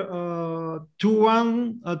after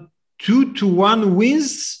 2-1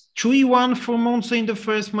 wins, 3-1 for Monza in the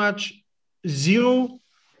first match,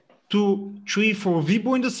 0-3 for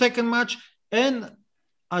Vibo in the second match, and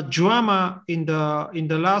a drama in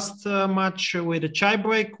the last match with a tie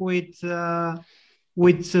break with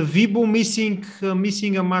Vibo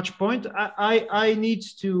missing a match point. I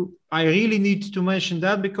really need to mention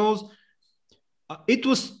that, because it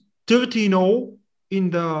was 13-0 in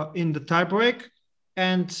the tiebreak,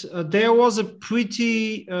 and there was a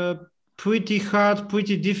pretty hard,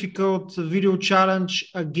 pretty difficult video challenge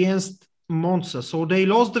against Monza. So they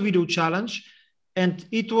lost the video challenge, and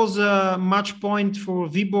it was a match point for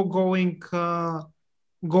Vibo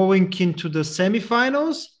going into the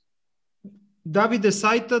semifinals. Davide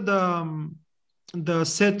Saita, the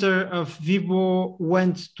setter of Vibo,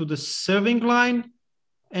 went to the serving line,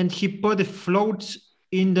 and he put a float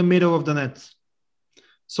in the middle of the net.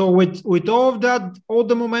 So with all of that, all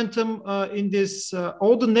the momentum in this,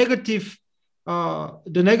 all the negative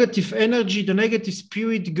energy, the negative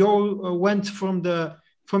spirit went from the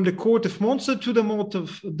court of Monza to the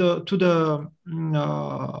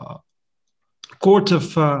court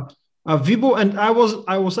of Vibo, and I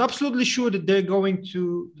was absolutely sure that they're going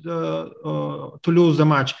to lose the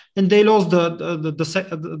match, and they lost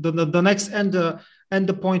the next and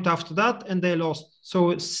the point after that, and they lost.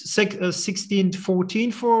 So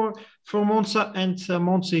 16-14 for Monza, and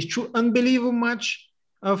Monza is true unbelievable match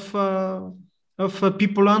of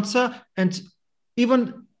Pipolanza, and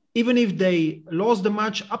even if they lost the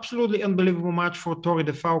match, absolutely unbelievable match for Torre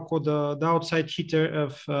de Falco, the outside hitter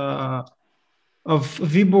of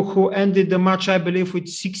Vibo, who ended the match, I believe, with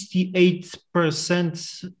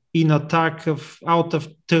 68% in attack out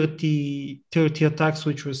of 30 attacks,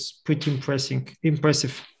 which was pretty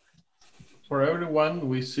impressive. For everyone,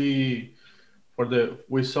 we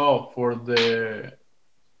saw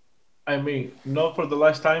I mean, not for the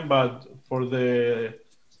last time, but for the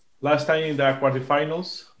last time in the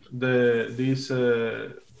quarterfinals, this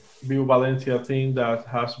Vivo Valencia team that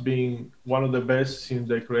has been one of the best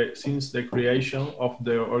since the creation of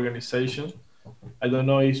the organization. I don't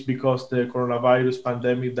know, it's because the coronavirus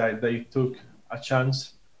pandemic that they took a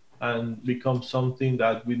chance and become something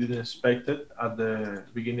that we didn't expect it at the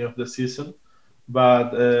beginning of the season.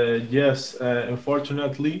 But yes,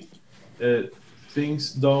 unfortunately,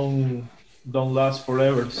 things don't last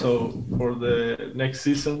forever. So for the next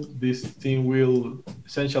season, this team will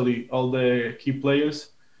essentially, all the key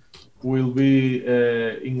players will be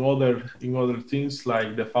in other teams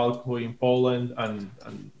like the Falco in Poland and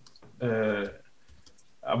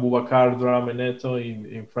Abubakar Drameneto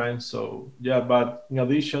in France. So yeah, but in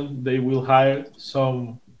addition, they will hire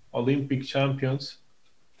some Olympic champions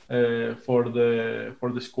for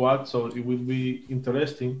the squad. So it will be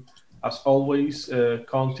interesting, as always,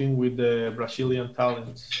 counting with the Brazilian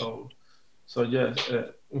talents. So yes,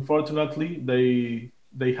 unfortunately they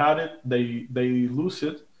had it. They lose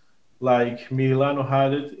it, like Milano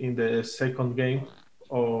had it in the second game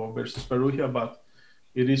versus Perugia, but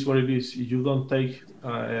it is what it is. You don't take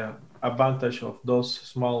advantage of those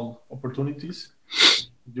small opportunities,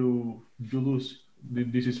 you lose.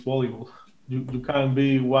 This is volleyball. You can't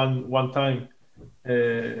be one time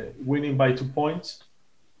winning by 2 points,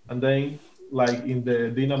 and then like in the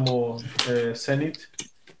Dynamo Zenit,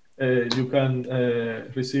 you can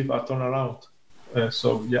receive a turnaround.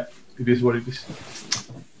 So yeah, it is what it is.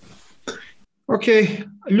 Okay,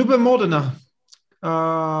 Lube Modena,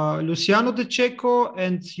 Luciano De Cecco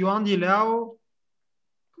and Joan Di Leao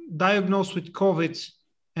diagnosed with COVID,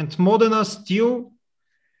 and Modena still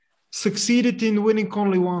succeeded in winning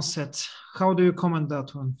only one set. How do you comment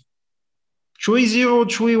that one? 3-0,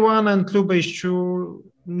 3-1, and Lube is true.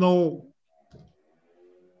 No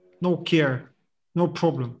care, no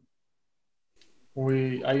problem.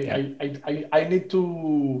 I need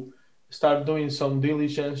to start doing some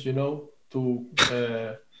diligence, to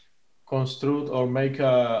construct or make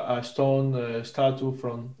a stone statue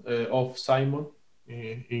of Simon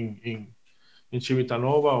in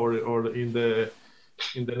Civitanova or in the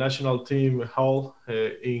national team hall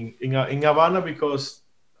in Havana, because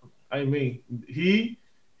I mean he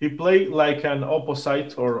played like an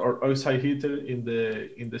opposite or outside hitter in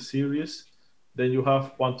the series. Then you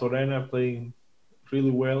have Juan Torrena playing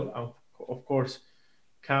really well, and of course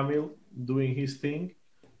Camille doing his thing.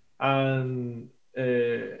 And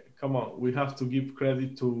come on, we have to give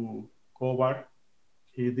credit to Kovar.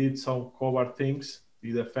 He did some Kovar things.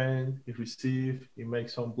 He defend, he receive, he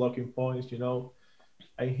makes some blocking points.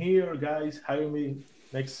 I'm here, guys. Hire me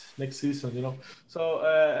next season. So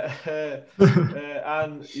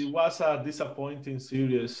and it was a disappointing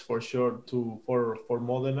series for sure for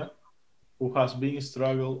Modena, who has been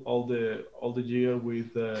struggle all the year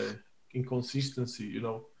with inconsistency.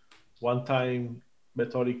 one time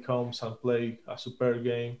Vettori comes and play a super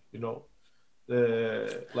game,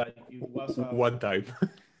 like it was One time.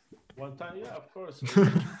 one time. Yeah, of course.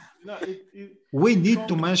 We need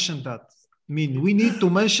to mention that. I mean, we need to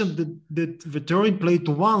mention that Vettori played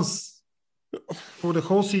once for the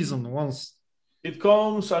whole season, once. It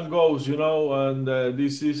comes and goes, and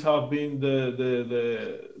this is have been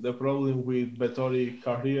the problem with Vettori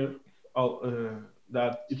career,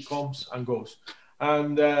 that it comes and goes.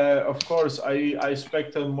 And of course, I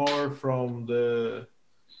expected more from the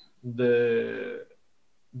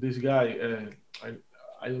this guy.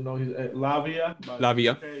 I don't know his Lavia. But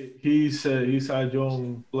Lavia. okay, he's a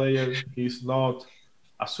young player. He's not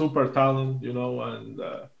a super talent, and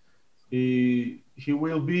he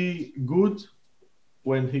will be good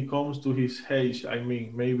when he comes to his age. I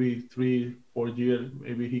mean, maybe 3-4 years,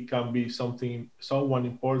 maybe he can be someone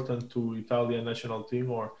important to Italian national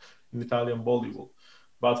team or in Italian volleyball.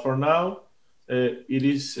 But for now, it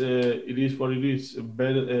is what it is.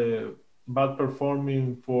 Bad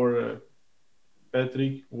performing for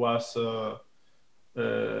Patrick was a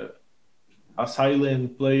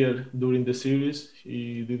silent player during the series.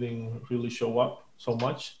 He didn't really show up so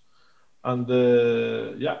much, and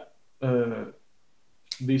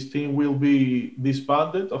this team will be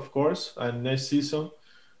disbanded, of course, and next season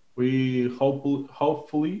we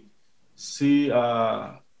hopefully see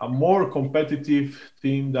a more competitive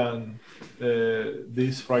team than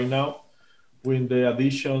this right now, with the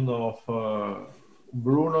addition of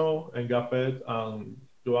Bruno Engapet and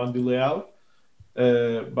Joan Di Leal.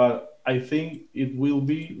 But I think it will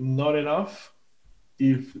be not enough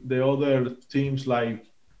if the other teams like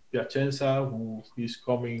Piacenza, who is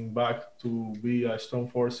coming back to be a strong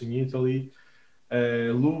force in Italy,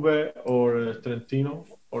 Lube or Trentino,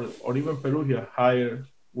 or even Perugia, higher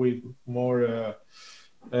with more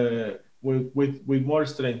with more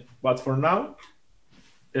strength. But for now,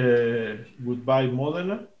 goodbye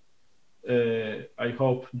Modena. I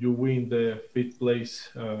hope you win the fifth place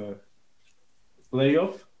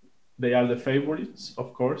playoff. They are the favorites,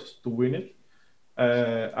 of course, to win it.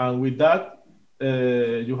 And with that,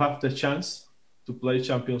 you have the chance to play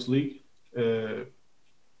Champions League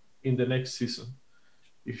in the next season.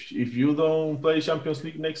 If you don't play Champions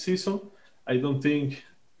League next season, I don't think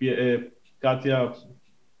Katia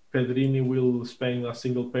Pedrini will spend a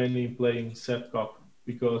single penny playing CEF Cup,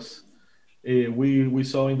 because we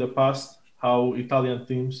saw in the past how Italian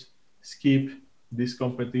teams skip this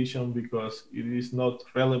competition because it is not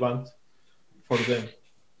relevant for them.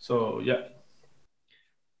 So, yeah.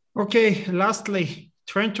 Okay, lastly,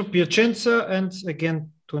 Trento Piacenza and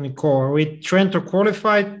again Tonicore. With Trento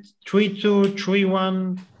qualified 3-2,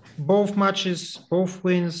 3-1, both matches, both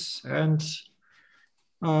wins, and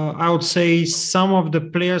I would say some of the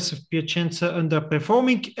players of Piacenza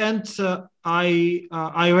underperforming. And I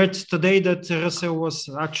read today that Russell was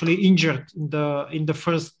actually injured in the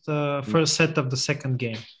first set of the second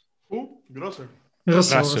game. Who? Grosser.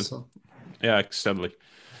 Russell. Yeah, exactly.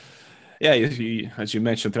 Yeah, as you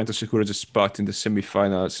mentioned, Trento secured a spot in the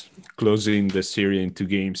semifinals, closing the series in 2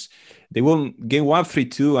 games. They won game 1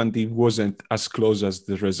 3-2, and it wasn't as close as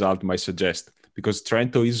the result might suggest, because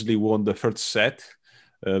Trento easily won the first set,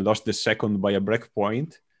 lost the second by a break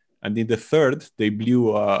point, and in the third, they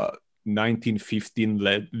blew a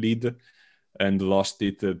 19-15 lead and lost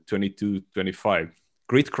it 22-25.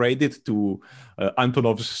 Great credit to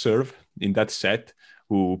Antonov's serve in that set,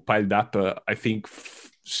 who piled up, I think,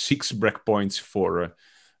 6 break points for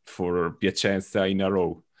Piacenza in a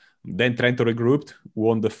row. Then Trento regrouped,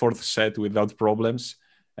 won the 4th set without problems,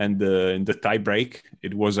 and in the tie break,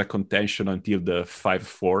 it was a contention until the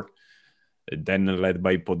 5-4. Then led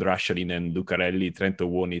by Podrasharin and Lucarelli, Trento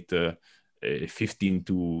won it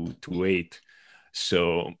 15-8.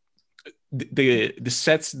 So the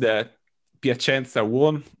sets that Piacenza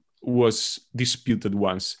won was disputed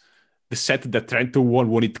ones. The set that Trento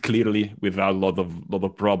won it clearly without a lot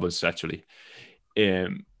of problems, actually.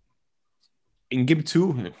 In game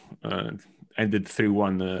 2, ended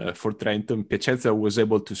 3-1 for Trento. Piacenza was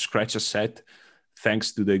able to scratch a set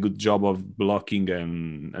thanks to the good job of blocking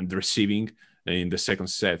and receiving in the second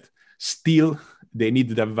set. Still, they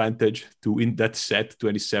needed advantage to win that set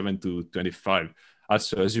 27-25.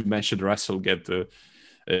 Also, as you mentioned, Russell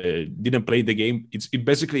didn't play the game. It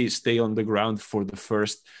basically stayed on the ground for the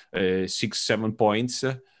first 6-7 points,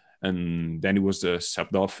 and then it was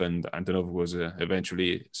subbed off, and Antonov was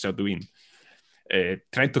eventually subbed in.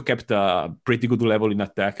 Trento kept a pretty good level in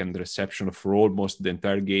attack and reception for almost the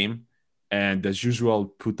entire game, and as usual,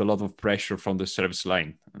 put a lot of pressure from the service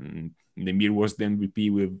line. And Nemir was the MVP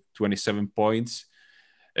with 27 points,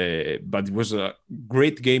 But it was a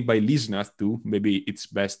great game by Lisnath too. Maybe its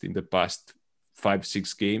best in the past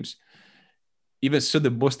 5-6 games. Even so, the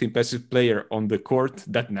most impressive player on the court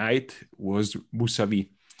that night was Musavi.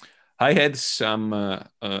 I had some,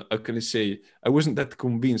 how can I say, I wasn't that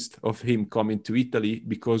convinced of him coming to Italy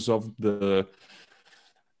because of the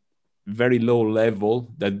very low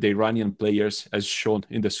level that the Iranian players has shown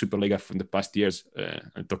in the Superliga from the past years.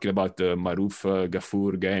 I'm talking about Maruf,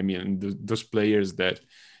 Ghafour, Gaemi, and those players that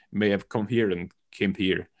may have come here and came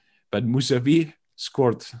here. But Musavi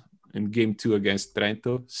scored in game 2 against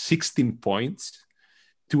Trento, 16 points,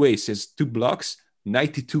 2 aces, 2 blocks,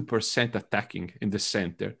 92% attacking in the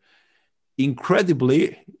center.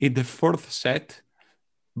 Incredibly, in the 4th set,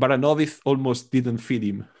 Baranovic almost didn't feed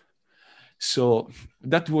him. So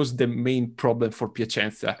that was the main problem for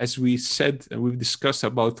Piacenza. As we said, and we've discussed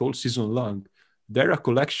about all season long, they're a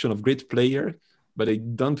collection of great players, but they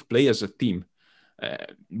don't play as a team.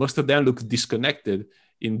 Most of them look disconnected.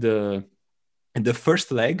 In the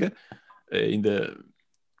first leg, in the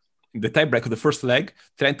tiebreak of the first leg,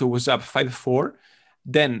 Trento was up 5-4.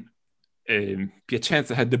 Then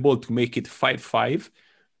Piacenza had the ball to make it 5-5.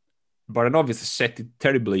 Baranovic set it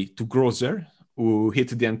terribly to Grosser, who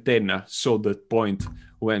hit the antenna, so the point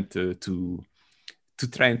went to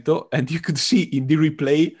Trento. And you could see in the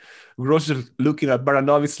replay, Grosser looking at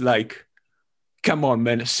Baranovic like, come on,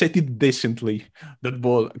 man, set it decently, that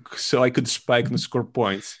ball, so I could spike and score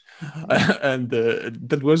points. And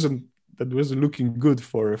that wasn't looking good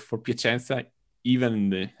for Piacenza,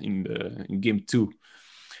 even in game 2.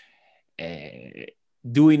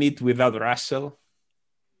 Doing it without Russell,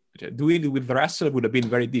 would have been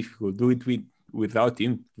very difficult. Do it without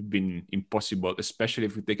him would have been impossible, especially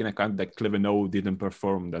if we take into account that Clevenot didn't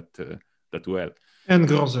perform that well. And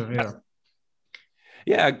Grosser, yeah.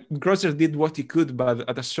 Yeah, Grosser did what he could, but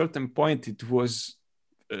at a certain point, it was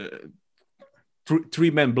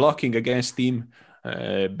 3 men blocking against him,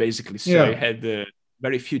 basically. So I had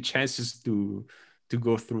very few chances to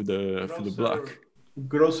go through the block.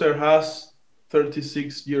 Grosser has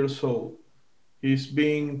 36 years old. He's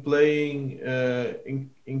been playing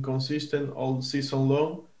inconsistent all season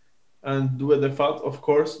long, and due to the fact, of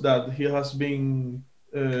course, that he has been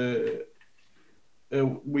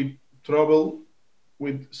with trouble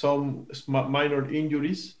with some minor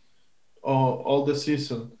injuries all the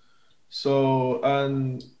season. So,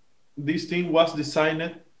 and this team was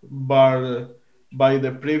designed by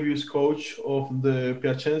the previous coach of the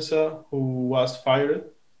Piacenza, who was fired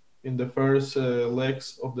in the first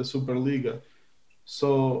legs of the Superliga.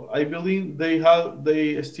 So I believe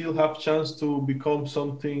they still have chance to become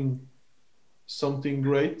something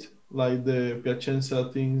great like the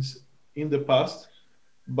Piacenza things in the past.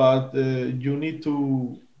 But you need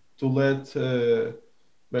to let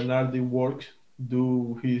Bernardi work,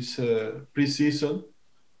 do his pre-season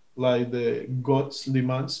like the gods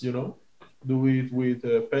demands, do it with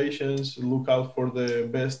patience, look out for the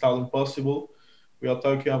best talent possible. We are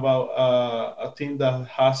talking about a team that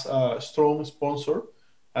has a strong sponsor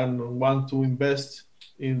and want to invest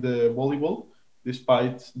in the volleyball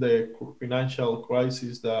despite the financial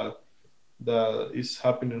crisis that is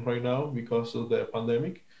happening right now because of the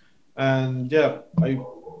pandemic. And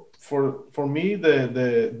for me,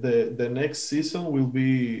 the next season will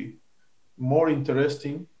be more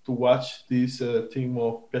interesting to watch this team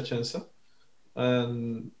of Piacenza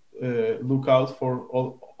and look out for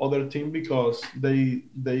other team, because they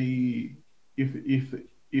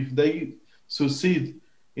if they succeed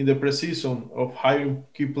in the preseason of hiring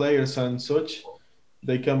key players and such,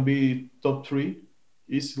 they can be top 3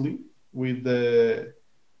 easily with the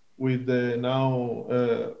now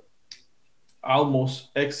almost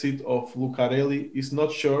exit of Lucarelli. It's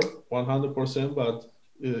not sure 100%, but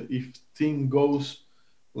if thing goes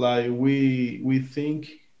like we think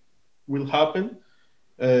will happen,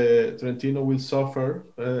 Trentino will suffer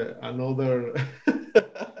another.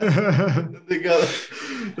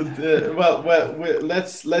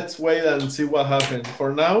 Let's wait and see what happens.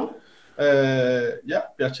 For now,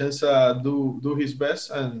 Piacenza do his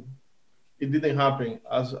best, and it didn't happen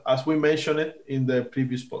as we mentioned it in the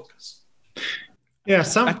previous podcast. Yeah,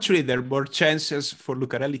 actually there are more chances for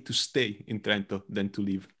Lucarelli to stay in Trento than to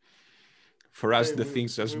leave. For us, the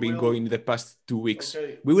things has been going in the past 2 weeks.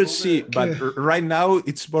 We will see, but right now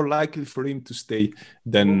it's more likely for him to stay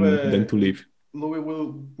than to leave. Louis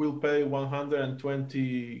will pay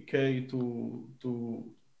 120K to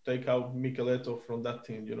take out Micheletto from that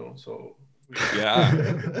team, So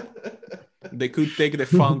yeah, they could take the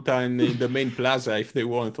fountain in the main plaza if they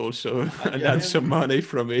want, also, and add some money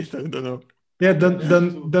from it. I don't know. Yeah,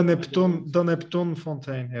 the Neptune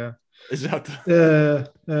Fontaine. Yeah. Esatto.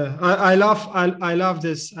 I love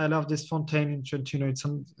this. I love this fountain in Trentino. It's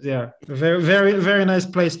very very very nice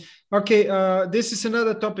place. Okay, this is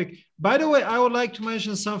another topic. By the way, I would like to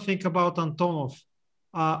mention something about Antonov.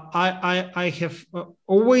 I have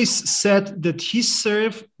always said that his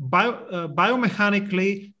serve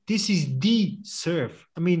biomechanically, this is the serve.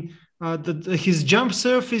 I mean, his jump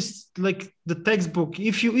serve is like the textbook.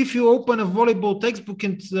 If you open a volleyball textbook,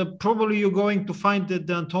 and probably you're going to find the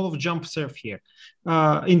Antonov jump serve here,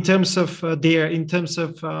 in terms of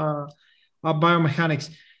biomechanics.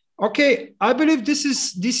 Okay, I believe this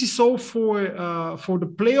is all for the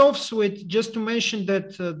playoffs. With just to mention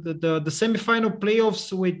that the semifinal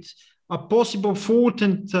playoffs with a possible fourth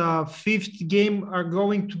and fifth game are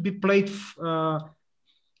going to be played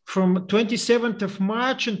from 27th of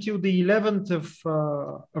March until the 11th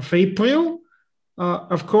of April.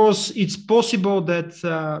 Of course, it's possible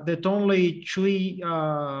that only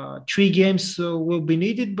three games will be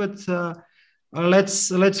needed, but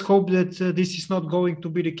let's hope that this is not going to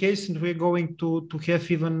be the case, and we're going to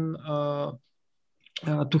have even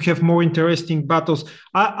to have more interesting battles.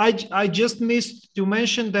 I just missed to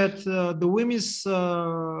mention that the women's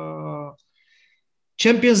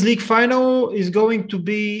Champions League final is going to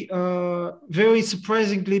be very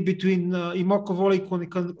surprisingly between Imoco Volley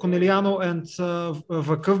Conegliano and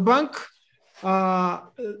VKF.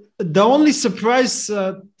 The only surprise,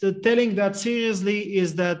 telling that seriously,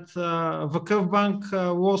 is that VKF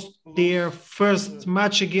lost their first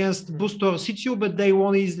match against Bustor Sitiu, but they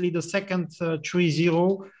won easily the second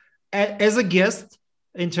 3-0 as a guest.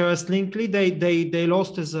 Interestingly, they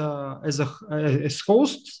lost as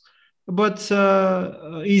hosts. But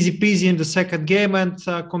easy peasy in the second game, and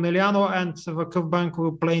Conegliano and VKF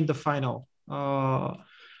will play in the final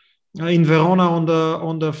in Verona on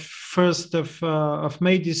the 1st of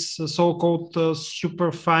May. This so-called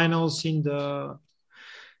super finals in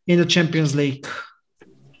the Champions League.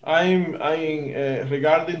 I'm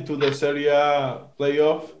regarding to the Serie A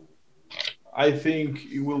playoff. I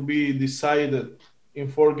think it will be decided in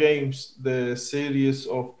 4 games. The series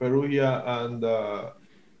of Perugia and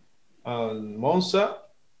Monza,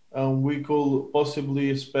 and we could possibly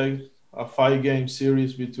expect a 5-game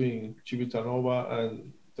series between Civitanova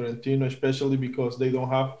and Trentino, especially because they don't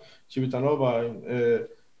have Civitanova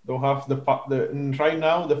don't have the right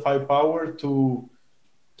now the firepower to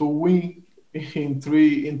win in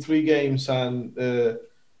three games, and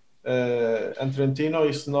Trentino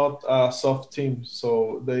is not a soft team,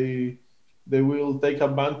 so they will take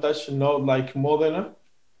advantage, not like Modena,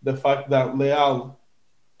 the fact that Leal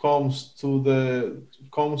comes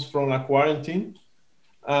from a quarantine,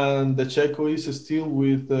 and the Checo is still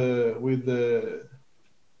with the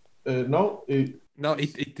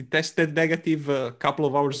it tested negative a couple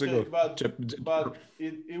of hours ago. But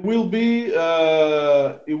it will be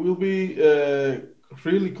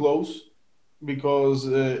really close, because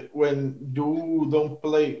when you don't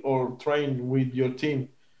play or train with your team,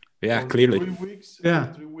 clearly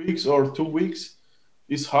 3 weeks or 2 weeks,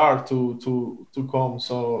 it's hard to come.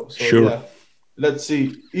 So sure. Yeah, let's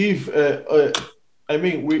see if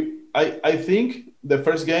I think the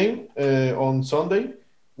first game on Sunday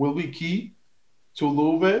will be key to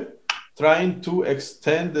Lube trying to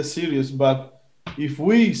extend the series. But if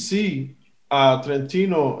we see a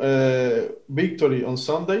Trentino victory on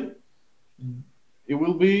Sunday, it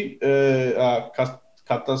will be a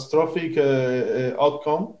catastrophic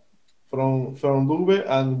outcome from Lube,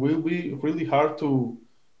 and will be really hard to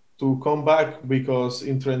come back, because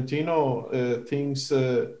in Trentino things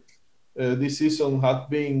this season had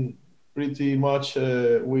been pretty much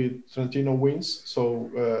with Trentino wins.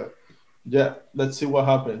 So yeah, let's see what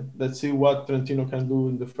happens. Let's see what Trentino can do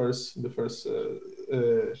in the first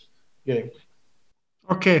game.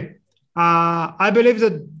 Okay, I believe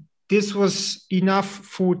that this was enough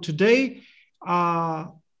for today.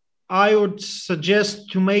 I would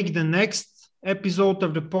suggest to make the next episode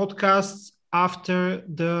of the podcast after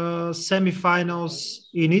the semifinals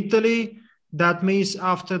in Italy. That means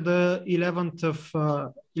after the 11th of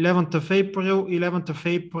April. 11th of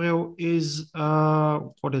April is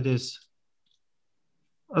what it is,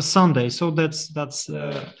 a Sunday. So that's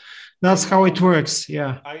how it works.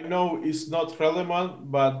 Yeah. I know it's not relevant,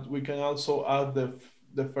 but we can also add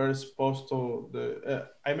the first post of the.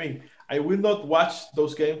 I will not watch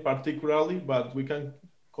those games particularly, but we can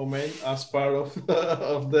comment as part of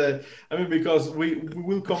the. Because we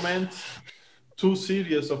will comment 2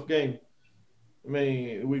 series of game.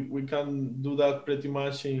 We can do that pretty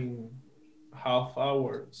much in half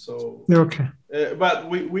hour. So okay. But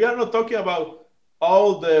we are not talking about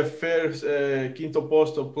all the first quinto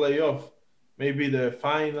posto playoff. maybe the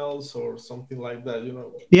finals or something like that.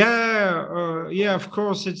 Yeah, of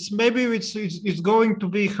course. It's going to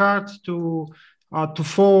be hard to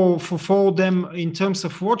follow them in terms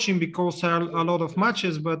of watching because there are a lot of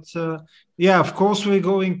matches. But yeah, of course, we're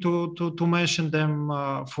going to mention them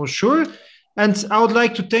for sure. And I would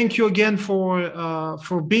like to thank you again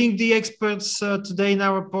for being the experts today in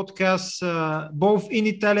our podcast, both in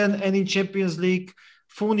Italian and in Champions League.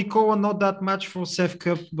 For Nicola, not that much for CEF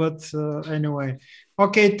Cup, but anyway.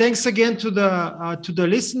 Okay, thanks again to the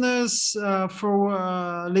listeners for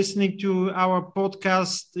listening to our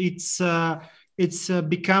podcast. It's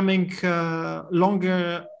becoming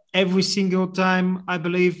longer every single time, I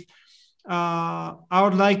believe. I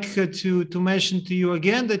would like to mention to you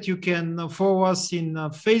again that you can follow us in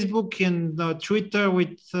Facebook and Twitter,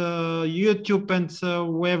 with YouTube, and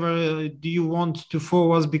wherever do you want to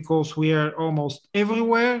follow us, because we are almost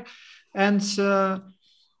everywhere. And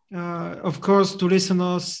of course, to listen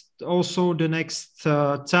us also the next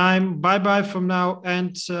time. Bye bye from now,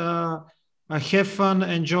 and have fun,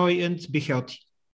 enjoy, and be healthy.